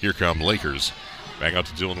 Here come Lakers. Back out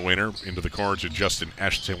to Dylan Wayner, into the corner to Justin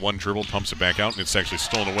Ashton. One dribble, pumps it back out, and it's actually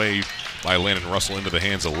stolen away by Landon Russell into the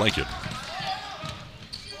hands of Lykin.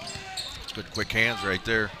 Good quick hands right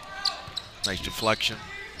there. Nice deflection.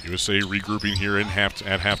 USA regrouping here at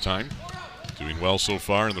halftime. Doing well so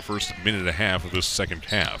far in the first minute and a half of this second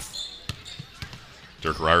half.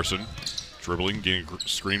 Dirk Ryerson dribbling, getting a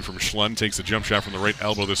screen from Schlund, takes a jump shot from the right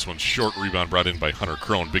elbow. This one's short, rebound brought in by Hunter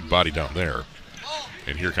Crone. Big body down there.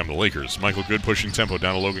 And here come the Lakers. Michael Good pushing tempo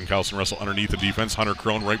down to Logan Carlson Russell underneath the defense. Hunter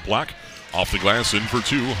Crone right block. Off the glass, in for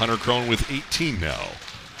two. Hunter Crone with 18 now.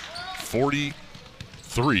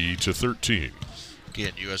 43-13.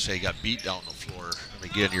 Again, USA got beat down the floor. And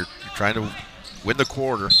again, you're trying to win the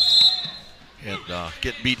quarter. And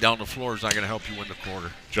getting beat down the floor is not going to help you win the quarter.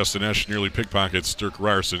 Justin Esch nearly pickpockets Dirk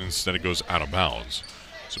Ryerson. Instead, it goes out of bounds.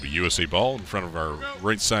 So it'll be USA ball in front of our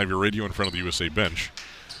right side of your radio, in front of the USA bench.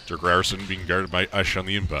 Dirk Ryerson being guarded by Esch on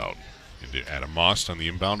the inbound. Into Adam Most on the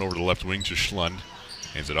inbound over the left wing to Schlund.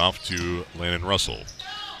 Hands it off to Landon Russell.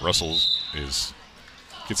 Russell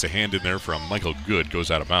gets a hand in there from Michael Good,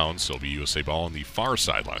 goes out of bounds. So it'll be USA ball on the far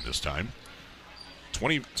sideline this time. A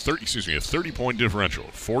 30-point differential,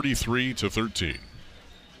 43-13.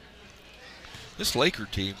 This Laker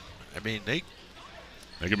team, I mean, they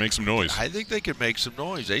can make some noise. I think they can make some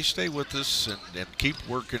noise. They stay with this and keep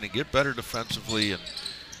working and get better defensively. And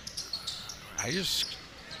it's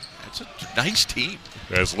a nice team.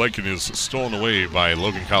 As Lykin is stolen away by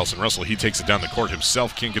Logan Carlson Russell, he takes it down the court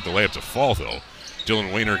himself. Can't get the layup to fall, though.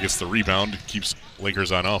 Dylan Wayner gets the rebound, keeps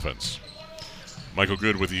Lakers on offense. Michael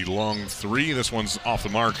Good with the long three. This one's off the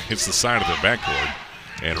mark, hits the side of the backboard,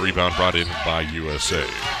 and rebound brought in by USA.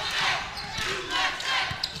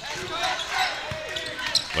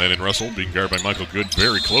 Landon Russell being guarded by Michael Good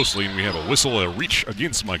very closely, and we have a whistle, a reach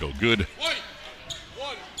against Michael Good.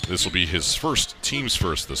 This will be his team's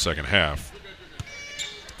first the second half.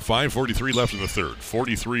 5:43 left in the third,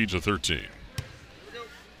 43-13.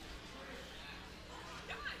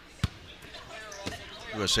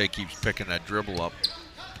 USA keeps picking that dribble up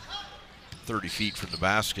 30 feet from the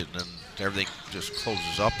basket, and then everything just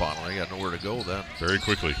closes up on them. They got nowhere to go then. Very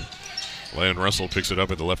quickly. Landon Russell picks it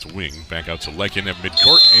up at the left wing. Back out to Lykin at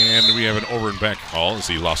midcourt, and we have an over and back call as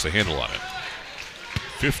he lost the handle on it.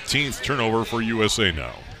 15th turnover for USA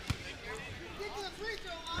now.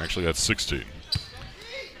 Actually, that's 16.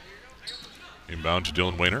 Inbound to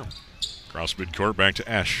Dylan Wayner. Across midcourt, back to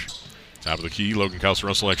Esch. Top of the key, Logan Carlson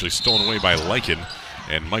Russell actually stolen away by Lykin.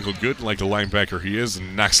 And Michael Good, like the linebacker he is,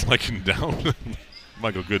 knocks Lykin down.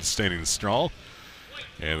 Michael Good standing strong.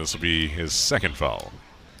 And this will be his second foul.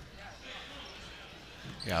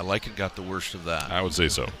 Yeah, Lykin got the worst of that. I would say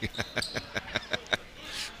so.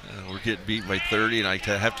 We're getting beat by 30, and I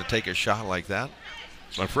have to take a shot like that.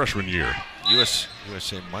 It's my freshman year. USA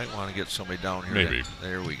might want to get somebody down here. Maybe.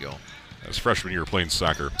 There we go. As freshman year playing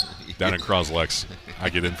soccer down in Croslex, I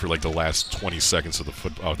get in for like the last 20 seconds of the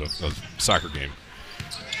soccer game.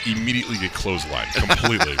 Immediately get clotheslined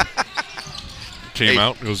completely. Came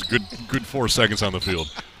out. It was good 4 seconds on the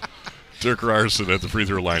field. Dirk Ryerson at the free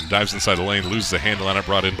throw line dives inside the lane, loses the handle on it,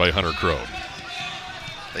 brought in by Hunter Crone.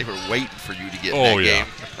 They were waiting for you to get in that game.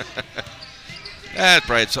 That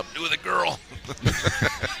probably had something to do with a girl.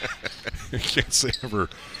 You can't say ever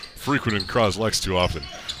frequent in Croslex too often.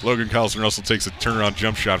 Logan Carlson Russell takes a turnaround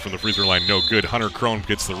jump shot from the free throw line. No good. Hunter Crone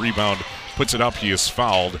gets the rebound, puts it up. He is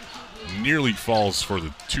fouled. Nearly falls for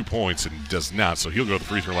the 2 points and does not, so he'll go to the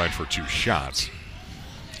free throw line for 2 shots.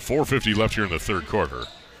 4:50 left here in the third quarter.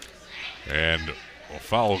 And a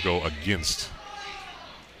foul will go against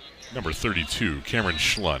number 32, Cameron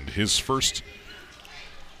Schlund. His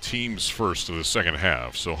team's first of the second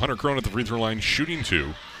half. So Hunter Crone at the free throw line, shooting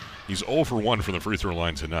 2. He's 0 for 1 from the free throw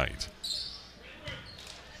line tonight.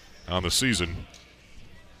 On the season,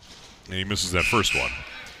 and he misses that first one.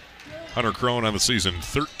 Hunter Crone on the season,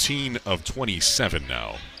 13 of 27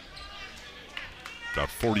 now. About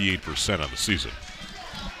 48% on the season.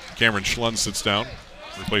 Cameron Schlund sits down,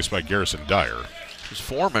 replaced by Garrison Dyer. His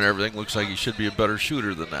form and everything looks like he should be a better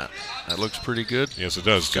shooter than that. That looks pretty good. Yes, it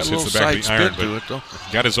does. Got just a hits little the back of the iron, to it, though.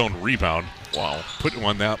 Got his own rebound. Wow. Put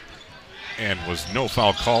one that, and was no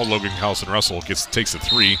foul call. Logan Carlson Russell takes a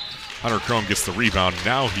 3. Hunter Crone gets the rebound.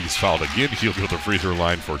 Now he's fouled again. He'll go to the free throw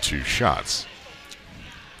line for 2 shots.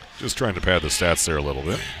 Just trying to pad the stats there a little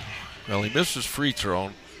bit. Well, he missed his free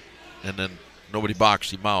throw, and then nobody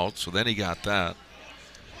boxed him out, so then he got that.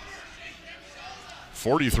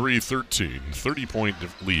 43-13, 30-point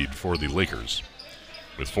lead for the Lakers.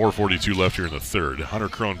 With 4:42 left here in the third. Hunter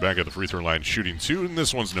Crone back at the free throw line shooting 2, and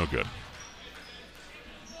this one's no good.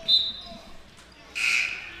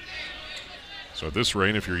 So at this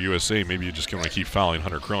rate, if you're USA, maybe you just want to keep fouling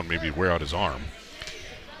Hunter Crone, maybe wear out his arm.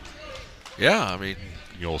 Yeah, I mean,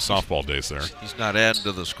 The old softball days there. he's not adding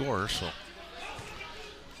to the score, so.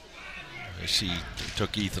 I see he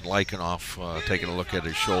took Ethan Lyken off, taking a look at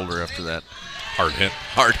his shoulder after that Hard hit.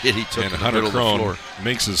 hard hit he took And in the Hunter middle of the floor. Crone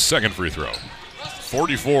makes his second free throw.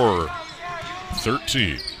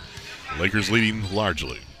 44-13. Lakers leading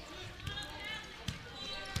largely.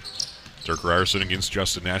 Dirk Ryerson against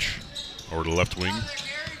Justin Nash. Over to the left wing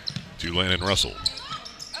to Landon Russell.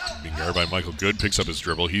 Being guarded by Michael Good. Picks up his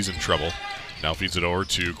dribble. He's in trouble. Now feeds it over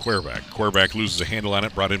to Querback. Querback loses a handle on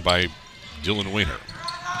it. Brought in by Dylan Wayner.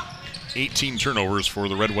 18 turnovers for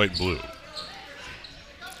the red, white, and blue.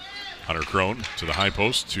 Hunter Crone to the high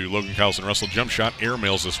post to Logan Carlson Russell. Jump shot.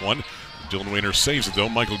 Airmails this one. Dylan Wayner saves it though.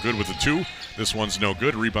 Michael Good with the 2. This one's no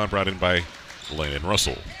good. Rebound brought in by Landon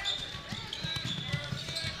Russell.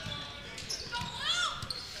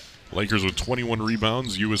 Lakers with 21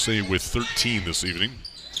 rebounds. USA with 13 this evening.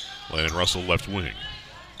 Landon Russell left wing.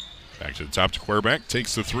 Back to the top to Querback.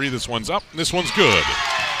 Takes the 3. This one's up. This one's good.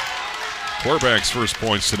 Querback's first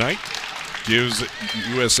points tonight gives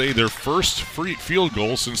USA their first free field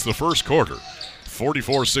goal since the first quarter.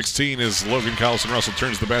 44-16 as Logan Carlson Russell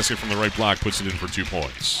turns the basket from the right block, puts it in for 2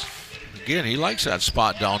 points. Again, he likes that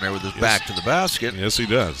spot down there with his back to the basket. Yes, he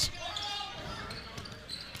does.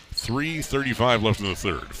 3:35 left in the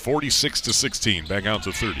third. 46-16. Back out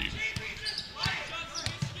to 30.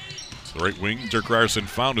 To the right wing, Dirk Ryerson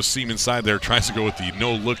found a seam inside there. Tries to go with the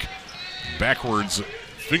no-look backwards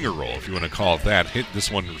finger roll, if you want to call it that. Hit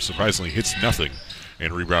this one surprisingly hits nothing,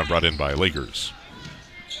 and rebound brought in by Lakers.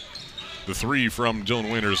 The 3 from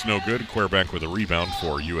Dylan Wayner is no good. Querback with a rebound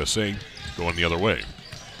for USA, going the other way.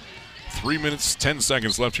 3 minutes, 10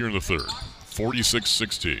 seconds left here in the third.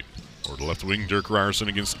 46-16. Or the left wing, Dirk Ryerson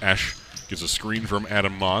against Ash. Gets a screen from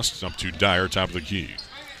Adam Moss up to Dyer, top of the key.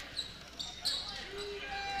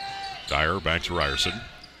 Dyer back to Ryerson.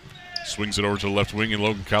 Swings it over to the left wing, and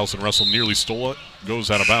Logan Carlson Russell nearly stole it. Goes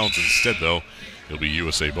out of bounds instead, though. It'll be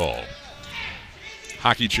USA ball.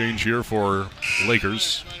 Hockey change here for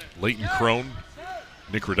Lakers. Leighton Crone,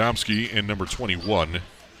 Nick Radomski, and number 21,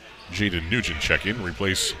 Jaden Nugent check in.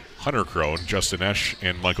 Replace Hunter Crone, Justin Esch,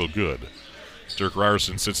 and Michael Good. Dirk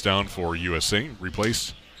Ryerson sits down for USA.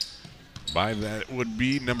 Replaced by that would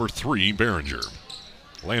be number 3, Behringer.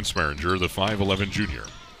 Lance Behringer, the 5'11 junior.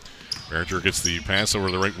 Behringer gets the pass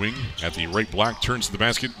over the right wing at the right block, turns to the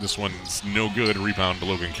basket. This one's no good. Rebound to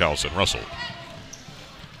Logan Carlson Russell.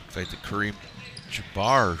 In fact, the Kareem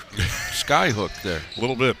Jabbar skyhook there. A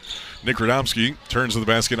little bit. Nick Radomski turns to the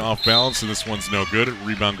basket off balance, and this one's no good.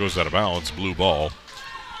 Rebound goes out of bounds. Blue ball.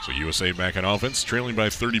 So USA back on offense, trailing by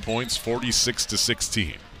 30 points,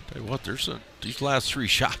 46-16. Tell you what, these last 3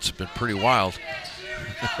 shots have been pretty wild.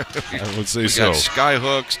 I would say we so. got sky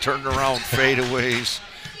hooks, turned around fadeaways,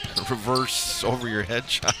 reverse over your head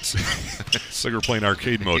shots. It's like we're playing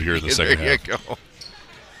arcade mode here in the second half. There you go.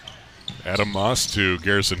 Adam Moss to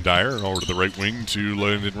Garrison Dyer, over to the right wing to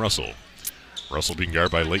Landon Russell. Russell being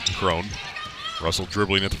guarded by Leighton Crone. Russell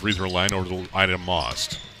dribbling at the free throw line over to Adam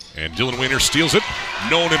Moss. And Dylan Wayner steals it.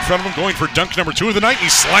 No one in front of him, going for dunk number 2 of the night. He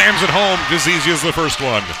slams it home as easy as the first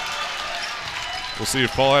one. We'll see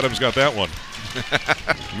if Paul Adams got that one.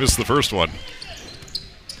 Missed the first one.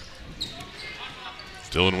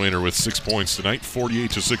 Dylan Wayner with 6 points tonight,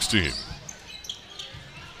 48-16.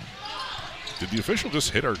 Did the official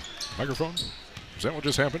just hit our microphone? Is that what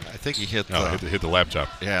just happened? I think he hit hit the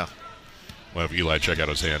laptop. Yeah. We'll have Eli check out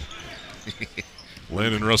his hand.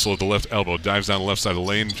 Landon Russell at the left elbow, dives down the left side of the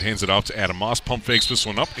lane, hands it off to Adam Moss. Pump fakes this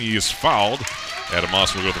one up. He is fouled. Adam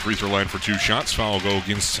Moss will go to the free throw line for 2 shots. Foul will go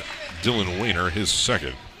against Dylan Wayner, his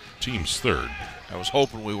second, team's third. I was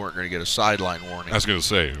hoping we weren't going to get a sideline warning. I was going to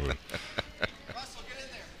say.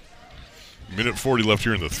 Minute 40 left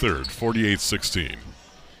here in the third, 48-16.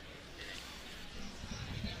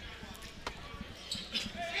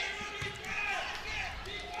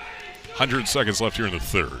 .100 seconds left here in the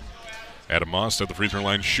third. Adam Moss at the free throw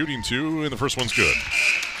line, shooting 2, and the first one's good.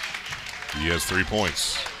 He has 3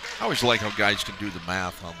 points. I always like how guys can do the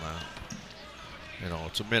math on that. You know,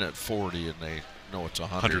 it's a minute 40, and they know it's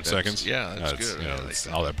 100 seconds. Yeah, that's good. Yeah,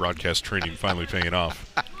 all that broadcast training finally paying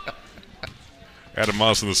off. Adam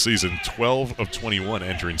Moss in the season, 12 of 21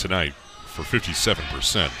 entering tonight for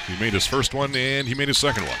 57%. He made his first one, and he made his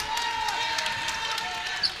second one.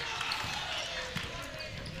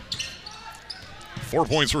 Four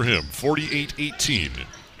points for him, 48-18.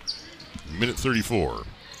 Minute 34.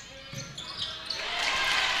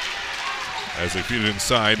 As they feed it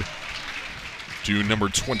inside to number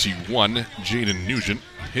 21, Jaden Nugent.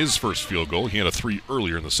 His first field goal. He had a 3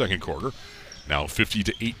 earlier in the second quarter. Now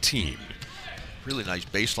 50-18. Really nice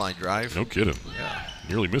baseline drive. No kidding. Yeah.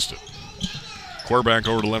 Nearly missed it. Quarterback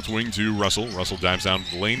over to left wing to Russell. Russell dives down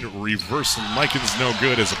the lane. Reverse Likens no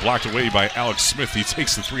good as blocked away by Alex Smith. He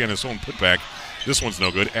takes the 3 on his own putback. This one's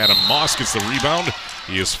no good. Adam Moss gets the rebound.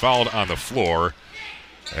 He is fouled on the floor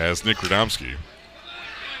as Nick Radomski.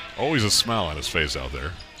 Always a smile on his face out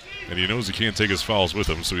there. And he knows he can't take his fouls with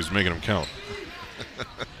him, so he's making them count.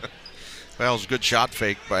 Well, it was a good shot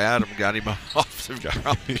fake by Adam. Got him off the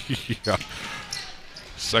ground. Yeah.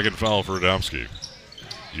 Second foul for Radomski.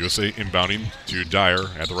 USA inbounding to Dyer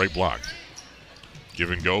at the right block.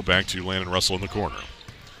 Give and go back to Landon Russell in the corner.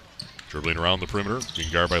 Dribbling around the perimeter,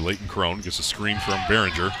 being guarded by Leighton Crone. Gets a screen from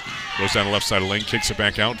Behringer. Goes down the left side of the lane, kicks it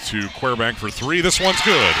back out to Quarterback for 3. This one's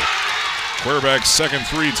good. Quarterback's second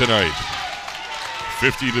 3 tonight.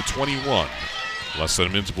 50-21. Less than a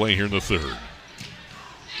minute to play here in the third.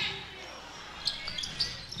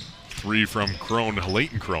 3 from Crone.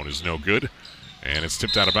 Leighton Crone is no good. And it's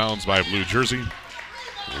tipped out of bounds by a blue jersey.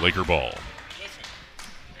 Laker ball.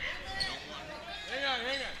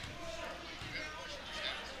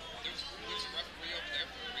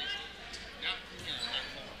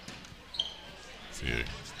 See,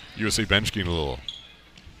 USA bench getting a little,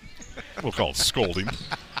 we'll call it scolding.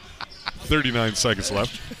 39 seconds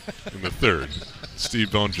left in the third.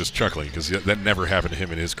 Steve Bone just chuckling because that never happened to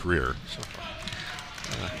him in his career.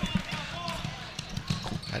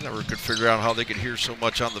 I never could figure out how they could hear so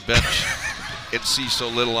much on the bench and see so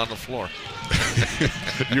little on the floor.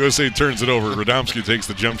 USA turns it over. Radomski takes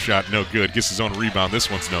the jump shot, no good. Gets his own rebound. This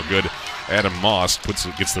one's no good. Adam Moss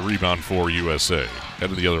gets the rebound for USA.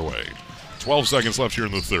 Headed the other way. 12 seconds left here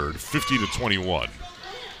in the third. 50-21.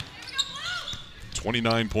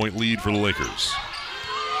 29-point lead for the Lakers.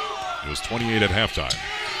 It was 28 at halftime.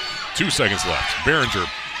 2 seconds left. Behringer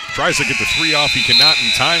tries to get the 3 off. He cannot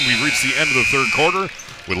in time. We've reached the end of the third quarter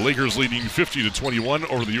with Lakers leading 50-21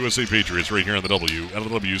 over the USA Patriots right here on the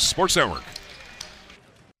WLW Sports Network.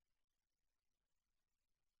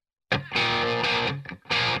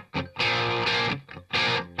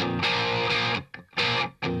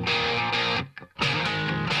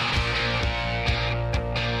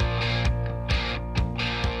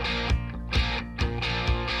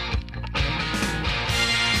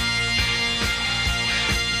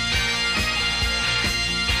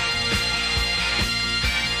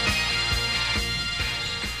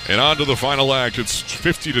 And on to the final act. It's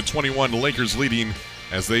 50-21, Lakers leading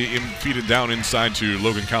as they feed it down inside to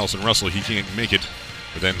Logan Collison-Russell. He can't make it.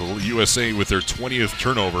 But then USA with their 20th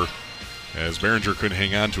turnover as Behringer couldn't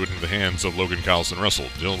hang on to it in the hands of Logan Collison-Russell.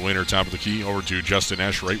 Dylan Wayner top of the key over to Justin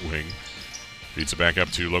Ash, right wing. Feeds it back up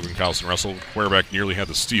to Logan Collison-Russell. Quarterback nearly had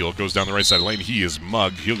the steal. Goes down the right side of the lane. He is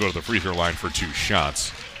mugged. He'll go to the free throw line for 2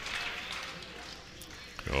 shots.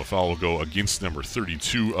 A foul will go against number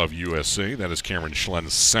 32 of USA. That is Cameron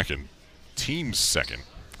Schlen's second. Team's second,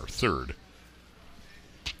 or third.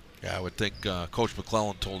 Yeah, I would think Coach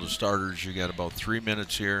McClellan told his starters, you got about 3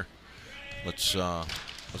 minutes here. Let's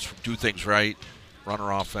do things right, run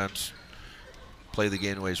our offense, play the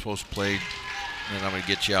game the way it's supposed to play, and then I'm going to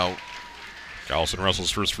get you out.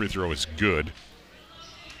 Collison-Russell's first free throw is good.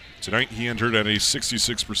 Tonight he entered at a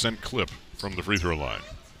 66% clip from the free throw line.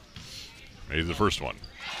 Made the first one.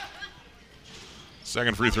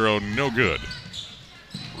 Second free throw, no good.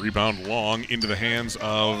 Rebound long into the hands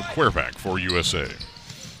of Quarterback for USA.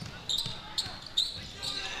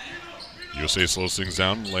 USA slows things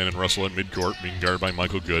down. Landon Russell at midcourt, being guarded by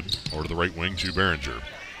Michael Good. Over to the right wing to Behringer.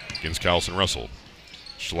 Against Collison-Russell.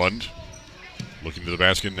 Schlund looking to the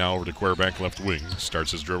basket, now over to Quarterback left wing.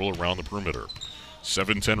 Starts his dribble around the perimeter.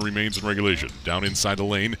 7:10 remains in regulation. Down inside the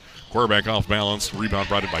lane. Quarterback off balance. Rebound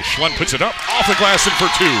brought in by Schlund. Puts it up. Off the glass and for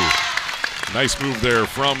 2. Nice move there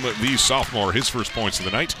from the sophomore. His first points of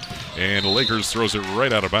the night. And the Lakers throws it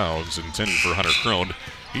right out of bounds. Intended for Hunter Crone.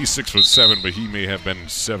 He's 6'7", but he may have been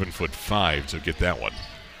 7'5" to get that one.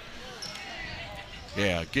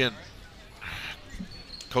 Yeah, again,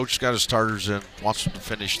 Coach got his starters in. Wants them to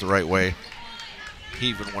finish the right way. He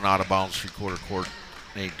even went out of bounds 3/4 court.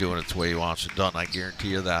 Ain't doing it the way he wants it done, I guarantee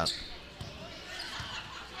you that.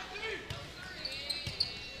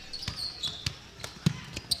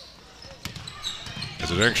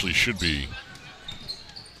 As it actually should be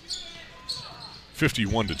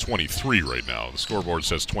 51-23 right now. The scoreboard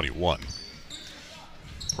says 21,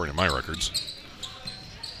 according to my records.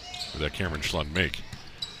 What did that Cameron Schlund make?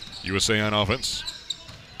 USA on offense.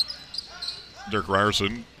 Dirk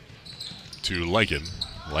Ryerson to Lyken.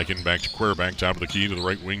 Lyken back to Quarterback, top of the key to the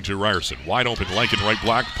right wing to Ryerson. Wide open, Lyken right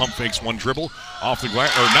block, pump fakes one dribble, off the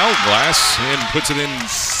glass, or now glass, and puts it in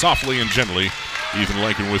softly and gently. Ethan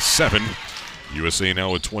Lyken with 7. USA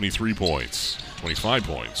now with 23 points, 25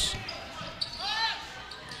 points.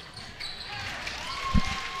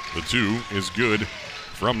 The 2 is good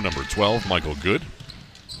from number 12, Michael Good.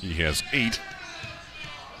 He has 8.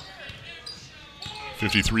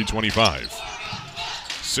 53-25.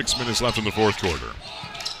 6 minutes left in the fourth quarter.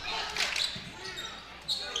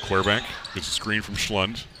 Querback gets a screen from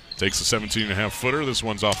Schlund. Takes a 17.5-footer. This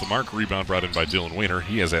one's off the mark. Rebound brought in by Dylan Wayner.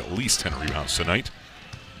 He has at least 10 rebounds tonight.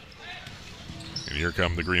 And here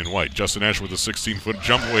come the green and white. Justin Ash with a 16-foot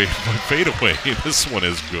jump away, fade away. This one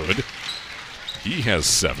is good. He has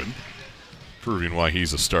 7, proving why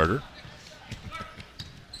he's a starter.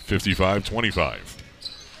 55-25.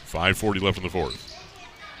 5:40 left in the fourth.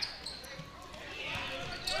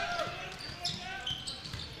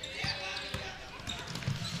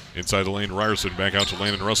 Inside the lane, Ryerson back out to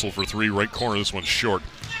Landon Russell for 3, right corner. This one's short.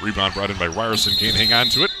 Rebound brought in by Ryerson. Can't hang on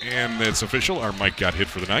to it, and it's official. Our Mike got hit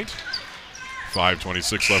for the night.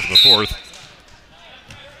 5:26 left in the fourth.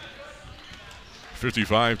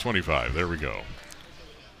 55-25. There we go.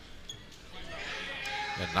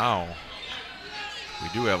 And now we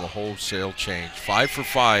do have a wholesale change. 5 for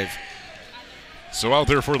 5. So out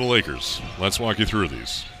there for the Lakers. Let's walk you through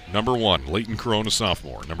these. Number 1, Leighton Crone, a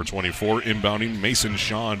sophomore. Number 24, inbounding Mason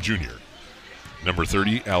Shaw Jr. Number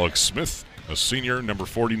 30, Alex Smith, a senior. Number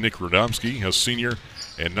 40, Nick Radomski, a senior.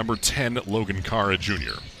 And number 10, Logan Carr, a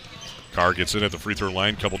junior. Carr gets in at the free throw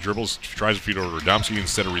line, couple dribbles, tries to feed over Radomski,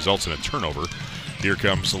 instead it results in a turnover. Here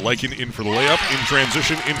comes Lycan in for the layup, in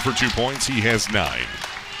transition, in for 2 points. He has 9.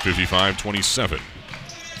 55-27.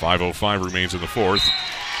 5:05 remains in the fourth.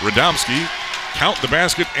 Radomski, count the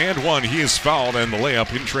basket and 1. He is fouled, and the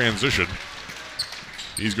layup in transition.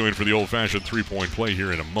 He's going for the old-fashioned three-point play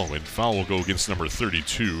here in a moment. Foul will go against number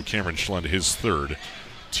 32, Cameron Schlund, his 3rd,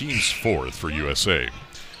 team's 4th for USA.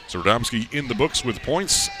 So Radomski in the books with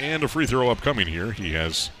points and a free throw upcoming here. He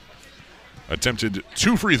has attempted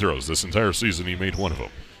 2 free throws this entire season. He made 1 of them.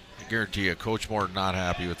 I guarantee you, Coach Moore not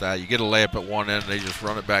happy with that. You get a layup at one end, they just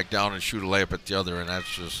run it back down and shoot a layup at the other, and that's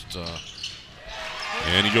just...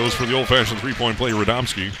 And he goes for the old-fashioned three-point play,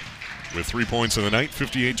 Radomski, with 3 points in the night,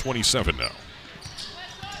 58-27 now.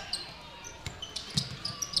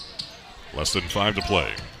 Less than 5 to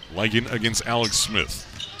play. Lycan against Alex Smith.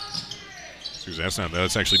 Excuse me,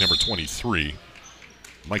 that's actually number 23,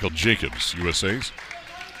 Michael Jacobs, USA's.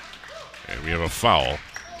 And we have a foul.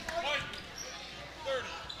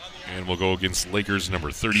 And we'll go against Lakers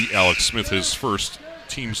number 30, Alex Smith, his 1st,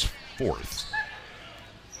 team's 4th.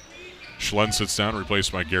 Schlund sits down,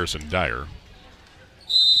 replaced by Garrison Dyer.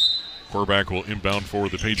 Quarterback will inbound for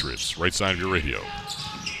the Patriots. Right side of your radio.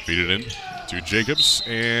 Feed it in to Jacobs,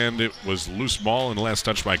 and it was loose ball and last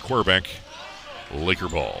touch by quarterback. Laker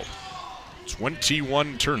ball.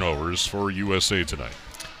 21 turnovers for USA tonight.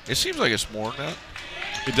 It seems like it's more than that.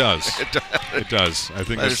 It does. It does. I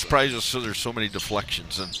think it's probably just so there's so many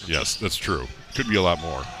deflections. Yes, that's true. Could be a lot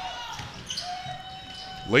more.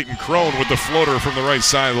 Leighton Crone with the floater from the right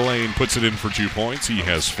side of the lane puts it in for 2 points. He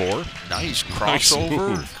has 4. Nice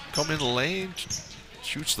crossover. Nice Come in the lane,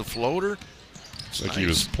 shoots the floater. It's like he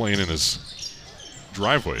was playing in his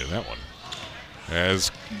driveway in that one.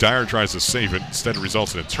 As Dyer tries to save it, instead it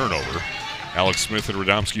results in a turnover. Alex Smith and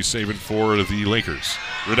Radomski save it for the Lakers.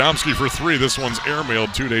 Radomski for 3. This one's airmailed,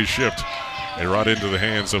 2-day shipped, and right into the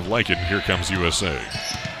hands of Lycan. Here comes USA.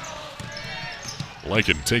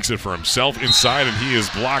 Lycan takes it for himself inside, and he is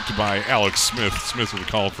blocked by Alex Smith. Smith will be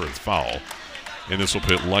called for a foul. And this will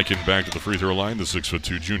pit Lycan back to the free throw line, the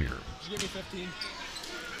 6'2" junior.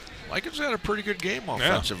 Lycan's had a pretty good game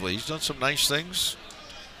offensively. Yeah. He's done some nice things.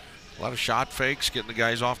 A lot of shot fakes, getting the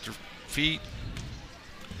guys off their feet.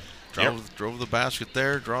 Drove the basket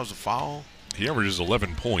there, draws a foul. He averages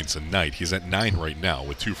 11 points a night. He's at 9 right now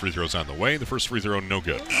with 2 free throws on the way. The first free throw, no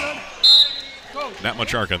good. Not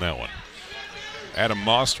much arc on that one. Adam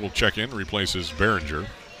Moss will check in, replaces Behringer.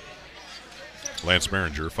 Lance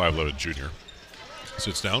Behringer, 5'11" junior.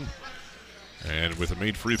 Sits down. And with a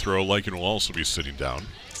made free throw, Lycan will also be sitting down.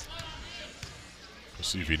 We'll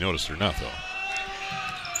see if he noticed or not, though.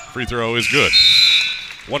 Free throw is good.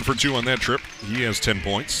 1 for 2 on that trip. He has 10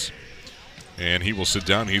 points. And he will sit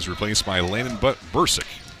down. He's replaced by Landon Bursick,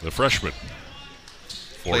 the freshman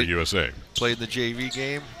for USA. Played the JV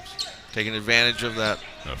game, taking advantage of that.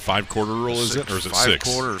 5-quarter rule, is it? Or is it 6?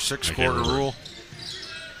 5-quarter or 6-quarter rule.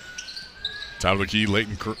 Top of the key,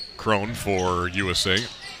 Leighton Crone for USA.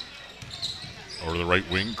 Over the right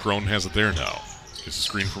wing, Crone has it there now. Gets a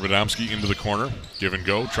screen for Radomski into the corner. Give and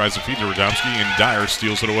go. Tries to feed to Radomski, and Dyer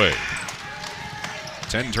steals it away.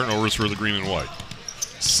 10 turnovers for the green and white.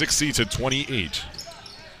 60-28.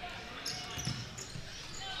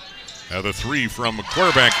 The three from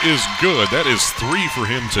quarterback is good. That is 3 for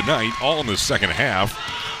him tonight, all in the second half.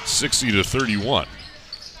 60-31.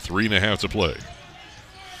 3.5 to play.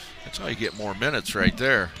 That's how you get more minutes right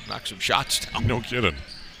there. Knock some shots down. No kidding.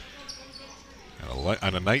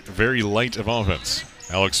 On a night very light of offense.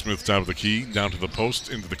 Alex Smith top of the key, down to the post,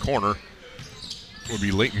 into the corner. Would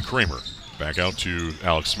be Leighton Kramer. Back out to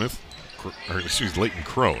Alex Smith, Leighton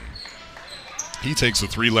Crone. He takes the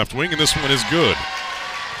 3 left wing, and this one is good.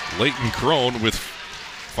 Leighton Crone with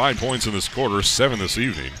 5 points in this quarter, 7 this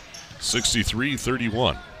evening.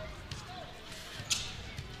 63-31.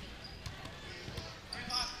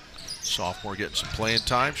 Sophomore getting some playing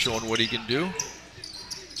time, showing what he can do.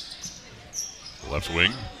 Left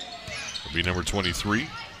wing will be number 23.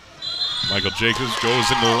 Michael Jacobs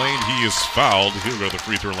goes into the lane. He is fouled. He'll go to the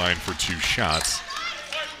free throw line for 2 shots.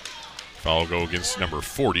 Foul will go against number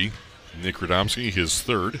 40, Nick Radomski, his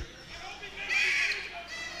 3rd.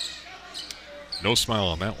 No smile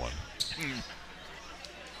on that one.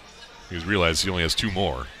 He's realized he only has 2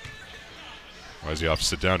 more. Why is he off to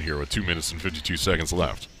sit down here with 2 minutes and 52 seconds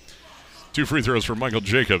left? 2 free throws for Michael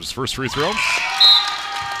Jacobs. First free throw.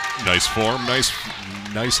 Nice form,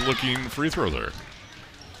 nice looking free throw there.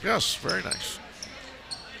 Yes, very nice.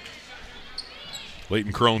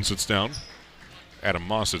 Leighton Crone sits down. Adam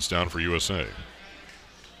Moss sits down for USA.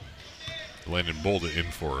 Landon Bolda in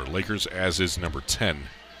for Lakers, as is number 10,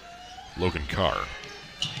 Logan Carr.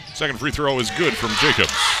 Second free throw is good from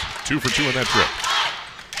Jacobs. 2 for 2 in that trip.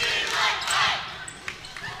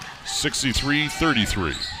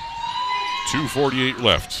 63-33. 2:48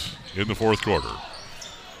 left in the fourth quarter.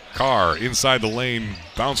 Carr inside the lane,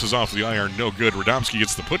 bounces off the iron, no good. Radomski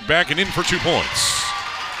gets the putback and in for 2 points.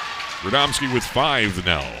 Radomski with 5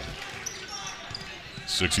 now.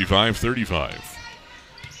 65-35.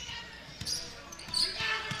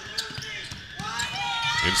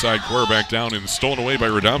 Inside quarterback down and stolen away by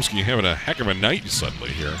Radomski, having a heck of a night suddenly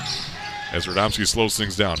here as Radomski slows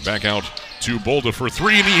things down. Back out to Bolda for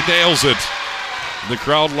 3, and he nails it. The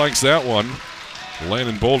crowd likes that one.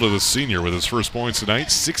 Landon Bolda, the senior, with his first points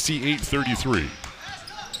tonight, 68-33.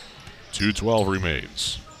 2:12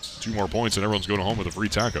 remains. 2 more points, and everyone's going home with a free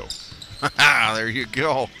taco. There you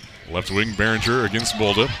go. Left wing, Behringer against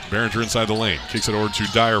Bolda. Behringer inside the lane. Kicks it over to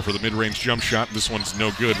Dyer for the mid-range jump shot. This one's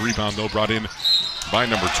no good. Rebound, though, brought in by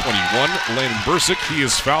number 21, Landon Bursick. He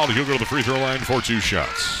is fouled. He'll go to the free throw line for 2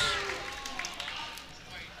 shots.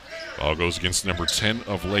 Ball goes against number 10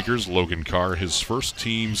 of Lakers, Logan Carr, his first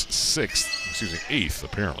team's 8th,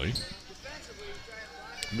 apparently.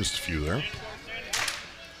 Missed a few there.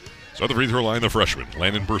 So at the free throw line, the freshman,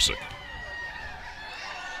 Landon Bursick.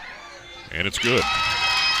 And it's good.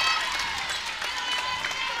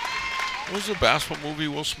 What was the basketball movie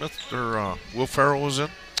Will Smith or Will Ferrell was in?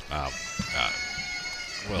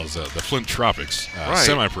 Well, it's the Flint Tropics, right.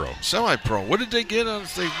 Semi-Pro. Semi-Pro. What did they get on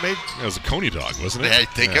if they made? It was a Coney dog, wasn't it? I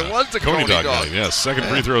think it was the Coney dog. Yes, second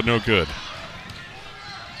free throw, no good.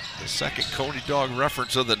 The second Coney dog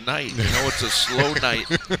reference of the night. You know it's a slow night.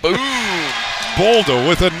 Boom! Bolda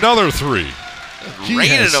with another 3.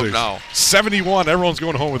 Raining them now. 71. Everyone's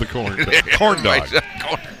going home with a corn dog. Corn dog.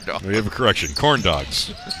 We have a correction. Corn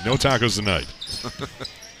dogs. No tacos tonight.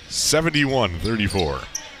 71-34.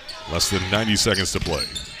 Less than 90 seconds to play.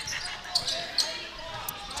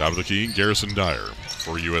 Top of the key, Garrison Dyer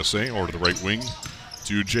for USA, or to the right wing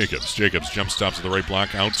to Jacobs. Jacobs jump stops at the right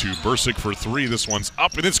block, out to Bursick for 3. This one's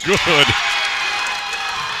up, and it's good.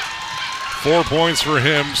 4 points for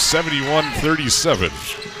him, 71-37.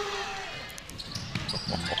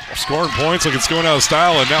 Scoring points like it's going out of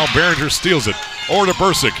style, and now Behringer steals it. Over to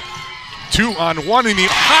Bursick. 2-on-1, and he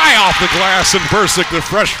high off the glass, and Bursick, the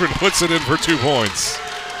freshman, puts it in for 2 points.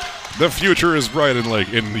 The future is bright in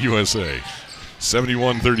the USA.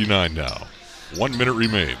 71-39 now. 1 minute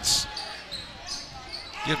remains.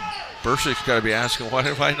 Bursick's got to be asking, why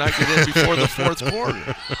did I not get in before the fourth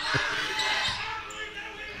quarter?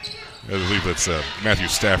 I believe that's Matthew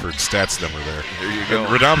Stafford's stats number there. There you go.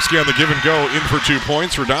 And Radomski on the give and go, in for 2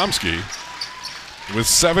 points. Radomski with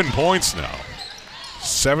 7 points now.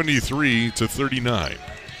 73-39.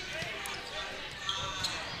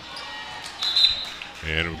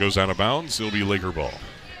 And if it goes out of bounds, it'll be Laker ball.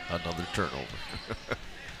 Another turnover.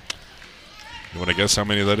 You want to guess how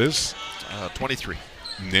many that is? 23.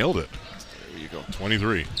 Nailed it. There you go.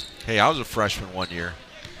 23. Hey, I was a freshman one year.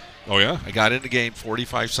 Oh, yeah? I got in the game,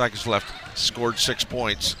 45 seconds left, scored 6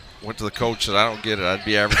 points. Went to the coach, said, I don't get it. I'd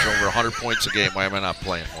be averaging over 100 points a game. Why am I not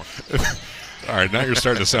playing more? All right, now you're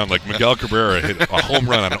starting to sound like Miguel Cabrera hit a home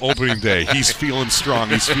run on opening day. He's feeling strong.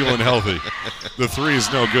 He's feeling healthy. The three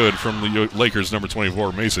is no good from the Lakers' number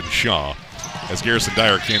 24, Mason Shaw, as Garrison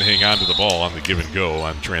Dyer can't hang on to the ball on the give and go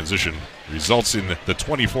on transition. Results in the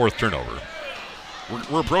 24th turnover.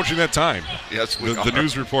 We're approaching that time. Yes, we are. The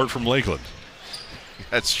news report from Lakeland.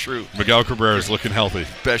 That's true. Miguel Cabrera is looking healthy.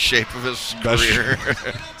 Best shape of his career.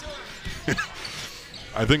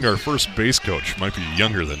 I think our first base coach might be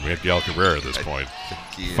younger than Miguel Cabrera at this point.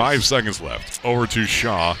 5 seconds left. Over to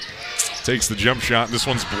Shaw. Takes the jump shot. This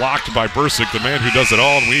one's blocked by Bursick, the man who does it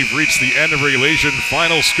all. And we've reached the end of regulation.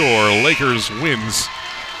 Final score. Lakers wins.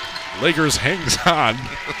 Lakers hangs on.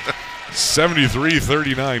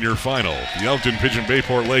 73-39 your final. The Elkton Pigeon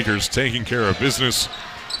Bayport Lakers taking care of business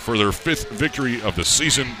for their 5th victory of the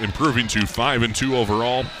season, improving to 5-2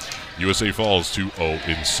 overall. USA falls to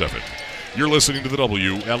 0-7. You're listening to the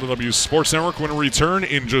WLW Sports Network. When we return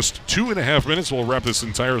in just 2.5 minutes, we'll wrap this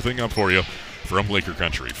entire thing up for you from Laker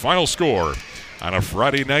Country. Final score on a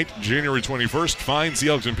Friday night, January 21st, finds the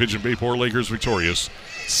Elkton Pigeon Bayport Lakers victorious,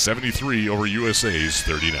 73 over USA's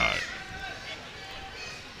 39.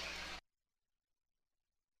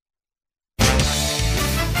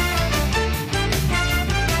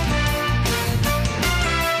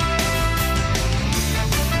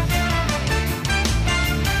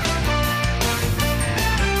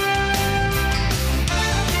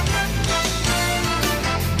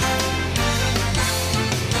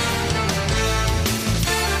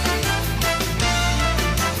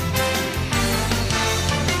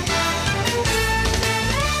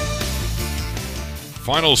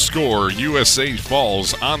 Final score, USA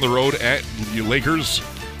falls on the road at the Lakers.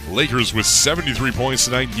 Lakers with 73 points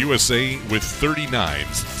tonight, USA with 39.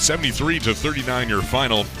 73-39 your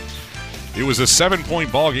final. It was a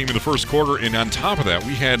 7-point ball game in the first quarter, and on top of that,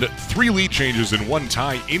 we had 3 lead changes and 1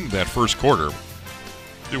 tie in that first quarter.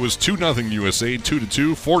 It was 2-0 USA,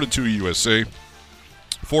 2-2, 4-2 USA,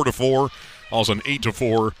 4-4, also an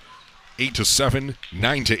 8-4, 8-7,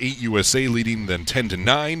 9-8 USA leading, then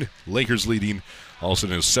 10-9. Lakers leading. Also,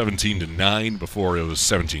 it was 17-9 before it was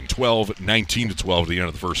 17-12, 19-12 at the end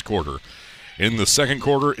of the first quarter. In the second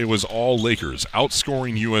quarter, it was all Lakers,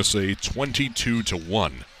 outscoring USA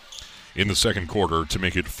 22-1 in the second quarter to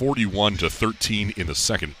make it 41-13 in the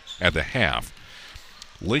second at the half.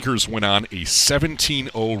 Lakers went on a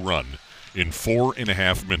 17-0 run in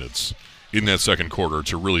 4.5 minutes in that second quarter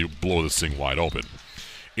to really blow this thing wide open.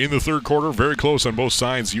 In the third quarter, very close on both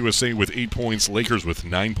sides. USA with 8 points, Lakers with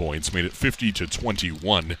 9 points, made it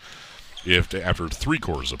 50-21 after 3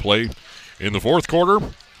 quarters of play. In the fourth quarter,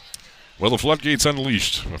 well, the floodgates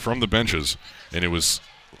unleashed from the benches, and it was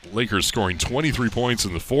Lakers scoring 23 points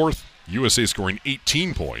in the fourth, USA scoring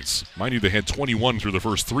 18 points. Mind you, they had 21 through the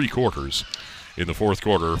first 3 quarters. In the fourth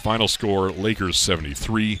quarter, final score, Lakers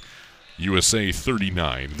 73, USA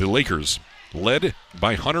 39. The Lakers led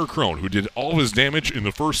by Hunter Crone, who did all of his damage in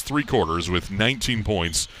the first 3 quarters with 19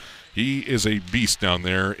 points. He is a beast down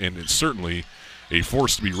there, and it's certainly a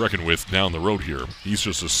force to be reckoned with down the road here. He's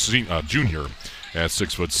just a junior at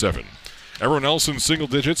 6'7". Everyone else in single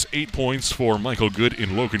digits, 8 points for Michael Good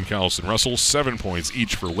and Logan Callison-Russell, 7 points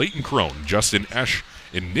each for Leighton Crone, Justin Esch,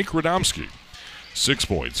 and Nick Radomski. 6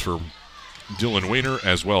 points for Dylan Wayner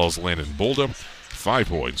as well as Landon Bolda. 5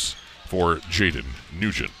 points for Jaden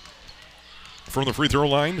Nugent. From the free throw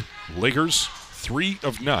line, Lakers 3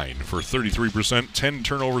 of 9 for 33%, 10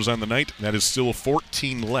 turnovers on the night. That is still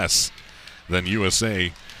 14 less than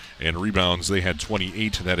USA. And rebounds, they had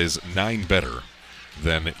 28. That is 9 better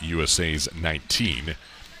than USA's 19.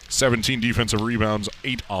 17 defensive rebounds,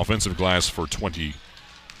 8 offensive glass for 28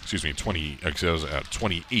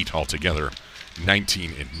 altogether.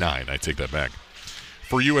 19 and 9. I take that back.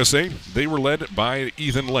 For USA, they were led by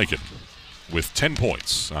Ethan Lakin with 10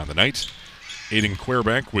 points on the night. Aiden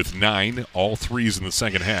Querbeck with 9, all threes in the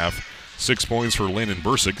second half. 6 points for Landon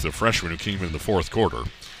Bursick, the freshman who came in the fourth quarter.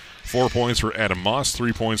 4 points for Adam Moss,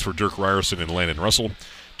 3 points for Dirk Ryerson and Landon Russell.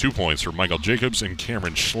 2 points for Michael Jacobs and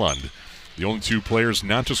Cameron Schlund. The only 2 players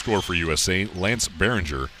not to score for USA, Lance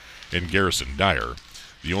Behringer and Garrison Dyer.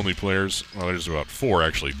 The only players, well, there's about 4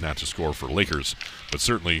 actually not to score for Lakers, but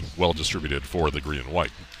certainly well distributed for the green and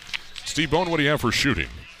white. Steve Bone, what do you have for shooting?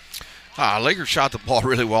 Lakers shot the ball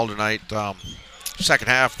really well tonight. Second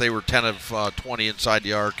half, they were 10 of 20 inside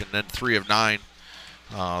the arc, and then 3 of 9.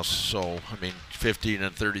 15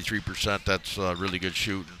 and 33%, that's really good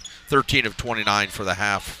shooting. 13 of 29 for the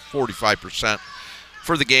half, 45%.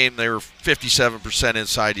 For the game, they were 57%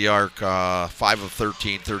 inside the arc, 5 of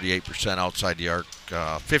 13, 38% outside the arc,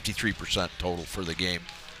 53% total for the game.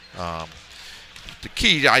 the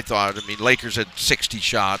key, I thought, Lakers had 60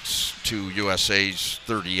 shots to USA's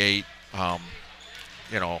 38.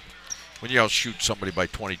 You know, when you outshoot somebody by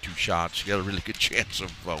 22 shots, you got a really good chance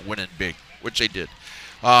of winning big, which they did.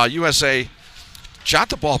 USA shot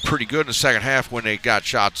the ball pretty good in the second half when they got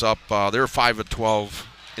shots up. They were 5 of 12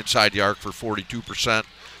 inside the arc for 42%.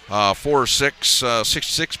 4 of 6,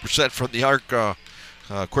 66% from the arc.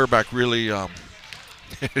 Quarterback really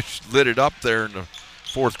lit it up there in the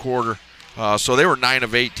fourth quarter. So they were 9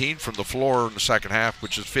 of 18 from the floor in the second half,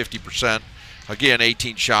 which is 50%. Again,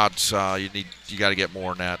 18 shots. You got to get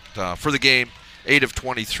more than that. For the game, 8 of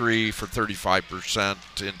 23 for 35%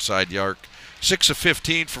 inside the arc. 6 of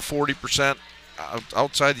 15 for 40%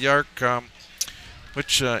 outside the arc.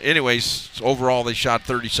 Which, anyways, overall they shot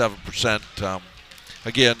 37%.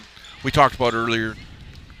 Again, we talked about earlier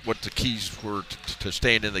what the keys were to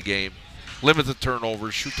staying in the game. Limit the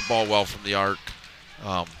turnovers, shoot the ball well from the arc.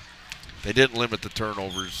 They didn't limit the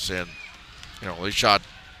turnovers, and they shot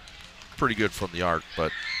pretty good from the arc,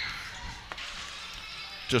 but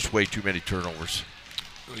just way too many turnovers.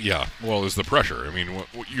 Yeah, well, it's the pressure. I mean,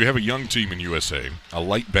 you have a young team in USA, a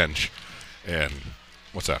light bench, and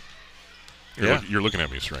what's that? You're looking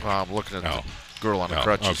at me strange. I'm looking at the girl on the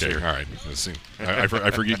crutches okay, here. all right.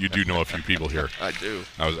 I forget you do know a few people here. I do.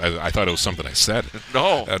 I thought it was something I said.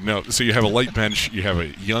 No. No. So you have a light bench, you have a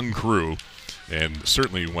young crew, and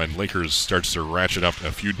certainly when Lakers starts to ratchet up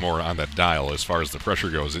a few more on that dial as far as the pressure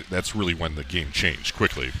goes, that's really when the game changed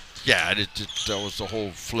quickly. Yeah, that was the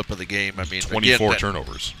whole flip of the game. 24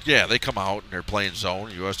 turnovers. Yeah, they come out and they're playing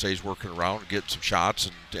zone. USA's working around, getting some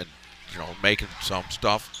shots, and making some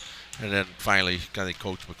stuff. And then finally, I think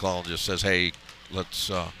Coach McClellan just says, "Hey, let's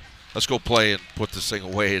go play and put this thing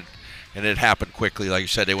away." And it happened quickly. Like you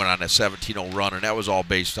said, they went on a 17-0 run, and that was all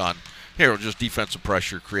based on just defensive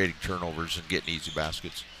pressure, creating turnovers, and getting easy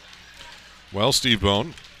baskets. Well, Steve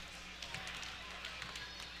Bone,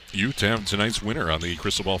 you have tonight's winner on the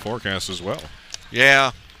Crystal Ball forecast as well.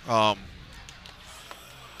 Yeah, I'm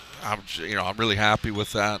really happy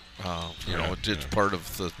with that. It's part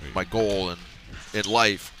of my goal in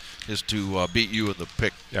life is to beat you in the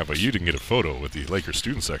pick. Yeah, but you didn't get a photo with the Lakers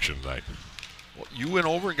student section tonight. Well, you went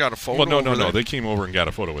over and got a photo? Well, no. They came over and got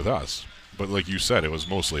a photo with us. But like you said, it was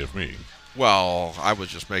mostly of me. Well, I was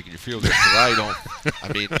just making you feel good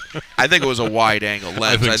because I think it was a wide-angle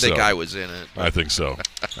lens. I think I was in it. I think so.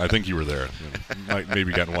 I think you were there. Might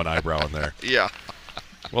maybe gotten one eyebrow in there. Yeah.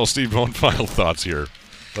 Well, Steve, one final thoughts here.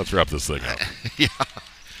 Let's wrap this thing up.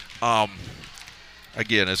 Yeah.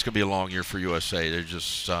 Again, it's going to be a long year for USA. They're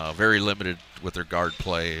just very limited with their guard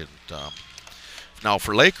play. And now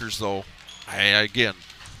for Lakers, though, again,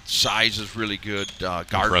 size is really good.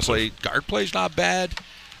 Guard play's not bad.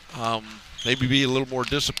 Maybe be a little more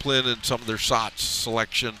disciplined in some of their shots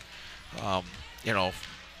selection. I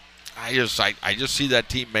just see that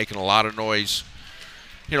team making a lot of noise.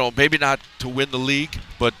 Maybe not to win the league,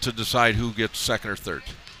 but to decide who gets second or third.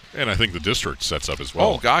 And I think the district sets up as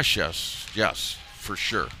well. Oh gosh, yes, for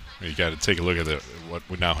sure. You got to take a look at what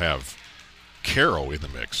we now have. Caro in the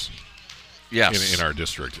mix. Yes. In our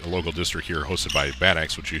district, a local district here hosted by Bad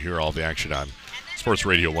Axe, which you hear all the action on Sports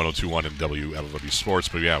Radio 102.1 and WLW Sports.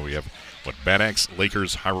 But yeah, we have Bad Axe,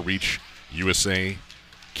 Lakers, Harbor Beach, USA,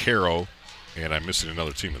 Caro, and I'm missing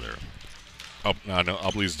another team in there.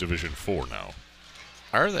 Ubly's Division 4 now.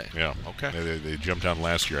 Are they? Yeah. Okay. They jumped down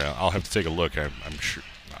last year. I'll have to take a look. I'm sure.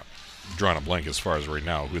 I'm drawing a blank as far as right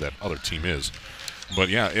now who that other team is. But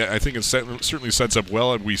yeah, I think it certainly sets up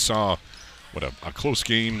well. And we saw a close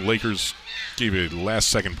game. Lakers gave a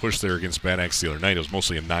last-second push there against Bad Axe the other night. It was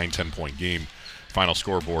mostly a 9-10 point game. Final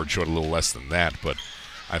scoreboard showed a little less than that, but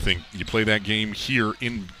I think you play that game here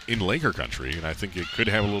in Laker country, and I think it could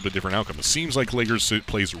have a little bit different outcome. It seems like Lakers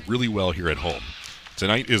plays really well here at home.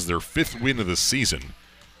 Tonight is their 5th win of the season,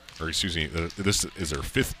 or excuse me, this is their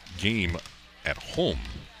 5th game at home,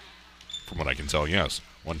 from what I can tell. Yes,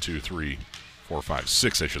 1, 2, 3, 4, 5,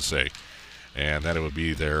 6, I should say, and that it would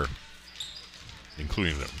be their,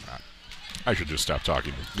 including them. I should just stop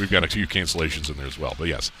talking. We've got a few cancellations in there as well. But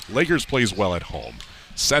yes, Lakers plays well at home.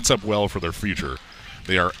 Sets up well for their future.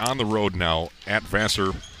 They are on the road now at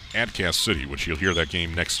Vassar, at Cass City, which you'll hear that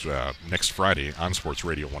game next Friday on Sports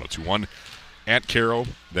Radio 102.1. At Caro,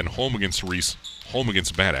 then home against Reese, home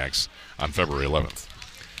against Bad Axe on February 11th.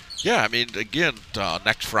 Yeah, again,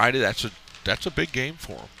 next Friday, that's a big game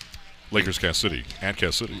for them. Lakers Cass City, at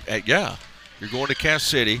Cass City. Yeah, you're going to Cass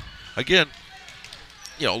City. Again,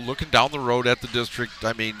 looking down the road at the district,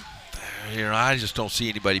 I just don't see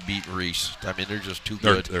anybody beating Reese. They're just too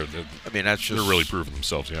good. They're really proving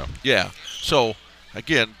themselves, yeah. Yeah. So,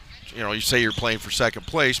 again, you say you're playing for second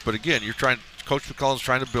place, but again, you're trying Coach McClellan's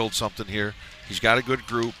trying to build something here. He's got a good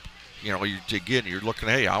group. You're looking,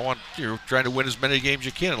 hey, you're trying to win as many games as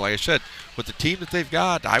you can. And like I said, with the team that they've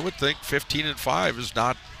got, I would think 15-5 is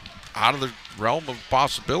not out of the realm of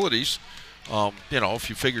possibilities. If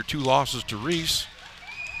you figure 2 losses to Reese.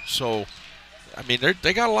 So, I mean,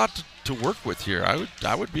 they got a lot to work with here.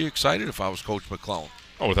 I would be excited if I was Coach McClellan.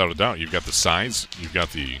 Oh, without a doubt. You've got the size. You've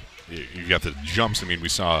got the jumps. I mean, we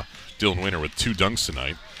saw Dylan Winter with 2 dunks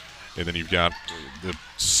tonight. And then you've got the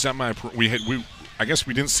I guess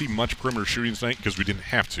we didn't see much perimeter shooting tonight because we didn't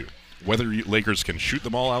have to. Whether Lakers can shoot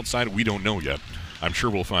the ball outside, we don't know yet. I'm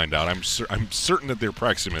sure we'll find out. I'm certain that they're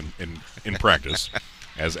practicing in practice,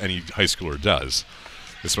 as any high schooler does,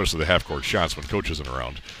 especially the half-court shots when coach isn't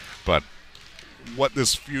around. But what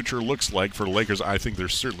this future looks like for the Lakers, I think they're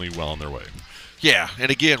certainly well on their way. Yeah,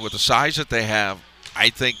 and again, with the size that they have,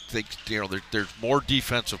 I think there's more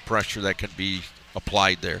defensive pressure that can be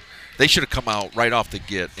applied there. They should have come out right off the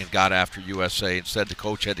get and got after USA. Instead, the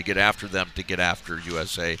coach had to get after them to get after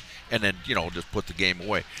USA and then, just put the game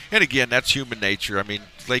away. And again, that's human nature. I mean,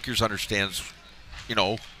 Lakers understands,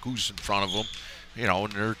 who's in front of them,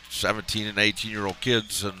 and they're 17 and 18-year-old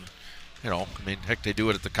kids. And, heck, they do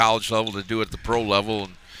it at the college level. They do it at the pro level.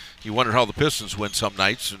 And you wonder how the Pistons win some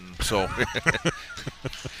nights. And so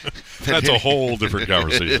that's a whole different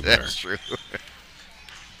conversation there. That's true.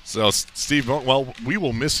 So, Steve, well, we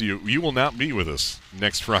will miss you. You will not be with us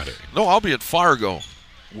next Friday. No, I'll be at Fargo.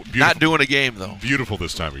 Beautiful. Not doing a game, though. Beautiful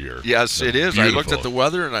this time of year. Yes, it is. Beautiful. I looked at the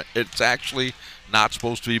weather, and it's actually not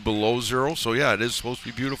supposed to be below 0. So, yeah, it is supposed to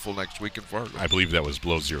be beautiful next week in Fargo. I believe that was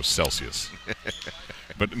below 0 Celsius.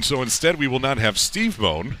 So instead, we will not have Steve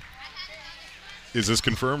Bone. Is this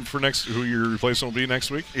confirmed for who your replacement will be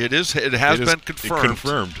next week? It is. It has been confirmed.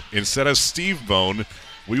 Confirmed. Instead of Steve Bone,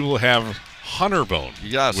 we will have Hunter Bone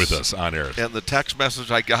with us on air. And the text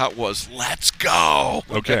message I got was, "Let's go."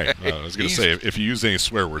 Okay. I was going to say, if you use any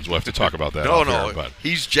swear words, we'll have to talk about that. No, but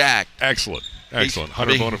he's jacked. Excellent.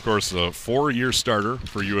 Hunter Bone, of course, a 4-year starter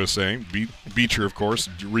for USA. Beecher, of course,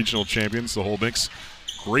 regional champions, the whole mix.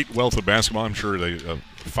 Great wealth of basketball. I'm sure the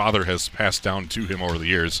father has passed down to him over the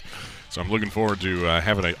years. So I'm looking forward to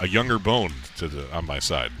having a younger Bone on my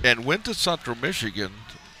side. And went to Central Michigan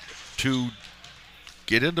to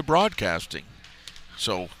get into broadcasting.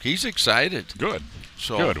 So he's excited. Good.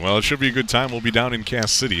 Well, it should be a good time. We'll be down in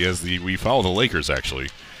Cass City as we follow the Lakers, actually.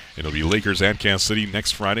 It'll be Lakers at Cass City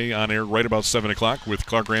next Friday on air right about 7 o'clock with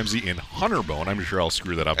Clark Ramsey and Hunter Bone. I'm sure I'll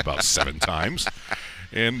screw that up about 7 times.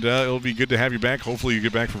 And it'll be good to have you back. Hopefully you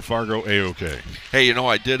get back from Fargo A-OK. Hey,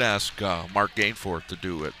 I did ask Mark Gainforth to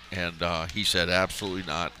do it, and he said absolutely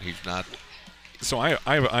not. He's not. So I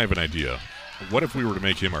have an idea. What if we were to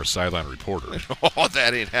make him our sideline reporter? Oh,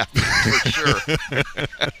 that ain't happening for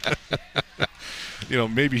sure.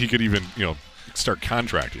 Maybe he could even, start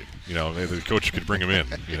contracting. The coach could bring him in.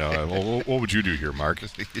 What would you do here, Mark?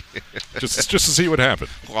 Just to see what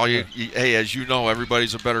happened. Well, hey, as you know,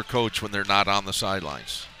 everybody's a better coach when they're not on the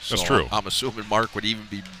sidelines. So that's true. I'm assuming Mark would even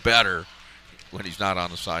be better when he's not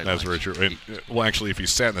on the sidelines. That's very true. And, actually, if he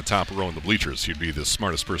sat in the top row in the bleachers, he'd be the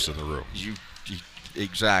smartest person in the room.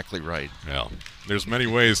 Exactly right. Well, there's many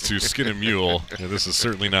ways to skin a mule, and this is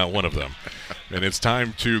certainly not one of them. And it's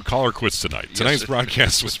time to call our quits tonight. Yes. Tonight's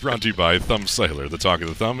broadcast was brought to you by Thumb Sailor, the talk of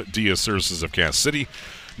the thumb, Dia Services of Cass City,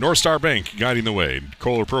 North Star Bank guiding the way,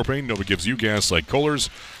 Kohler Propane, nobody gives you gas like Kohler's,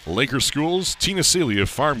 Lakers Schools, Tina Celia,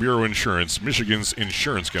 Farm Bureau Insurance, Michigan's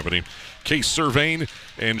insurance company, Case Surveying,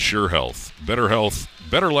 and Sure Health. Better health,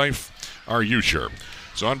 better life. Are you sure?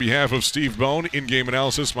 So on behalf of Steve Bone, In-Game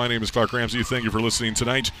Analysis, my name is Clark Ramsey. Thank you for listening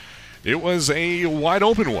tonight. It was a wide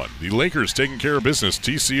open one. The Lakers taking care of business.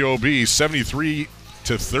 TCOB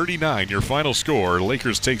 73-39, your final score.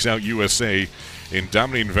 Lakers takes out USA in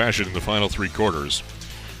dominating fashion in the final 3 quarters.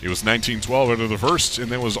 It was 19-12 into the first,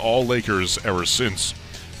 and that was all Lakers ever since.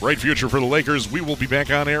 Bright future for the Lakers. We will be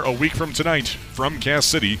back on air a week from tonight from Cass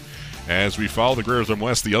City as we follow the Greater Thumb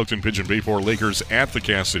West, the Elkton Pigeon Bayport Lakers at the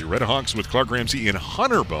Cass City Redhawks with Clark Ramsey and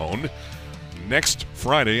Hunter Bone next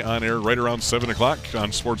Friday on air right around 7 o'clock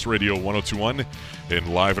on Sports Radio 102.1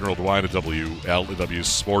 and live and worldwide at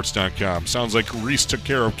WLWSports.com. Sounds like Reese took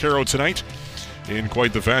care of Caro tonight in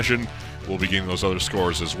quite the fashion. We'll be getting those other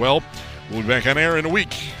scores as well. We'll be back on air in a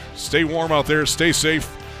week. Stay warm out there. Stay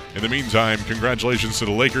safe. In the meantime, congratulations to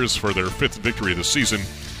the Lakers for their 5th victory of the season.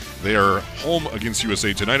 They are home against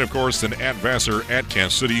USA tonight, of course, then at Vassar, at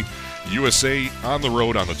Cass City. USA on the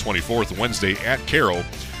road on the 24th, Wednesday at Carroll,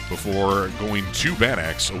 before going to Bad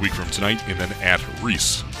Axe a week from tonight, and then at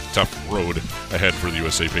Reese. Tough road ahead for the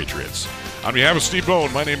USA Patriots. On behalf of Steve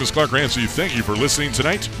Bone, my name is Clark Ramsey. Thank you for listening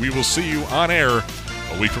tonight. We will see you on air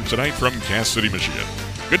a week from tonight from Cass City, Michigan.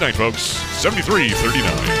 Good night, folks.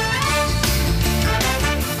 73-39.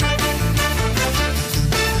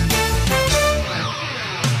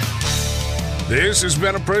 This has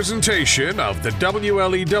been a presentation of the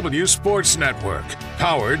WLEW Sports Network,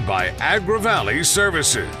 powered by Agra Valley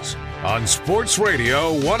Services, on Sports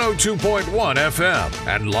Radio 102.1 FM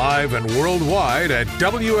and live and worldwide at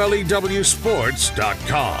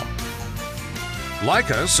WLEWsports.com.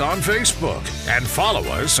 Like us on Facebook and follow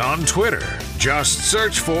us on Twitter. Just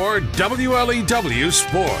search for WLEW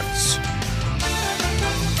Sports.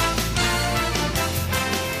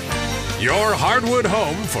 Your hardwood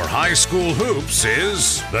home for high school hoops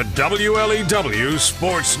is the WLEW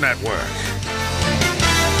Sports Network.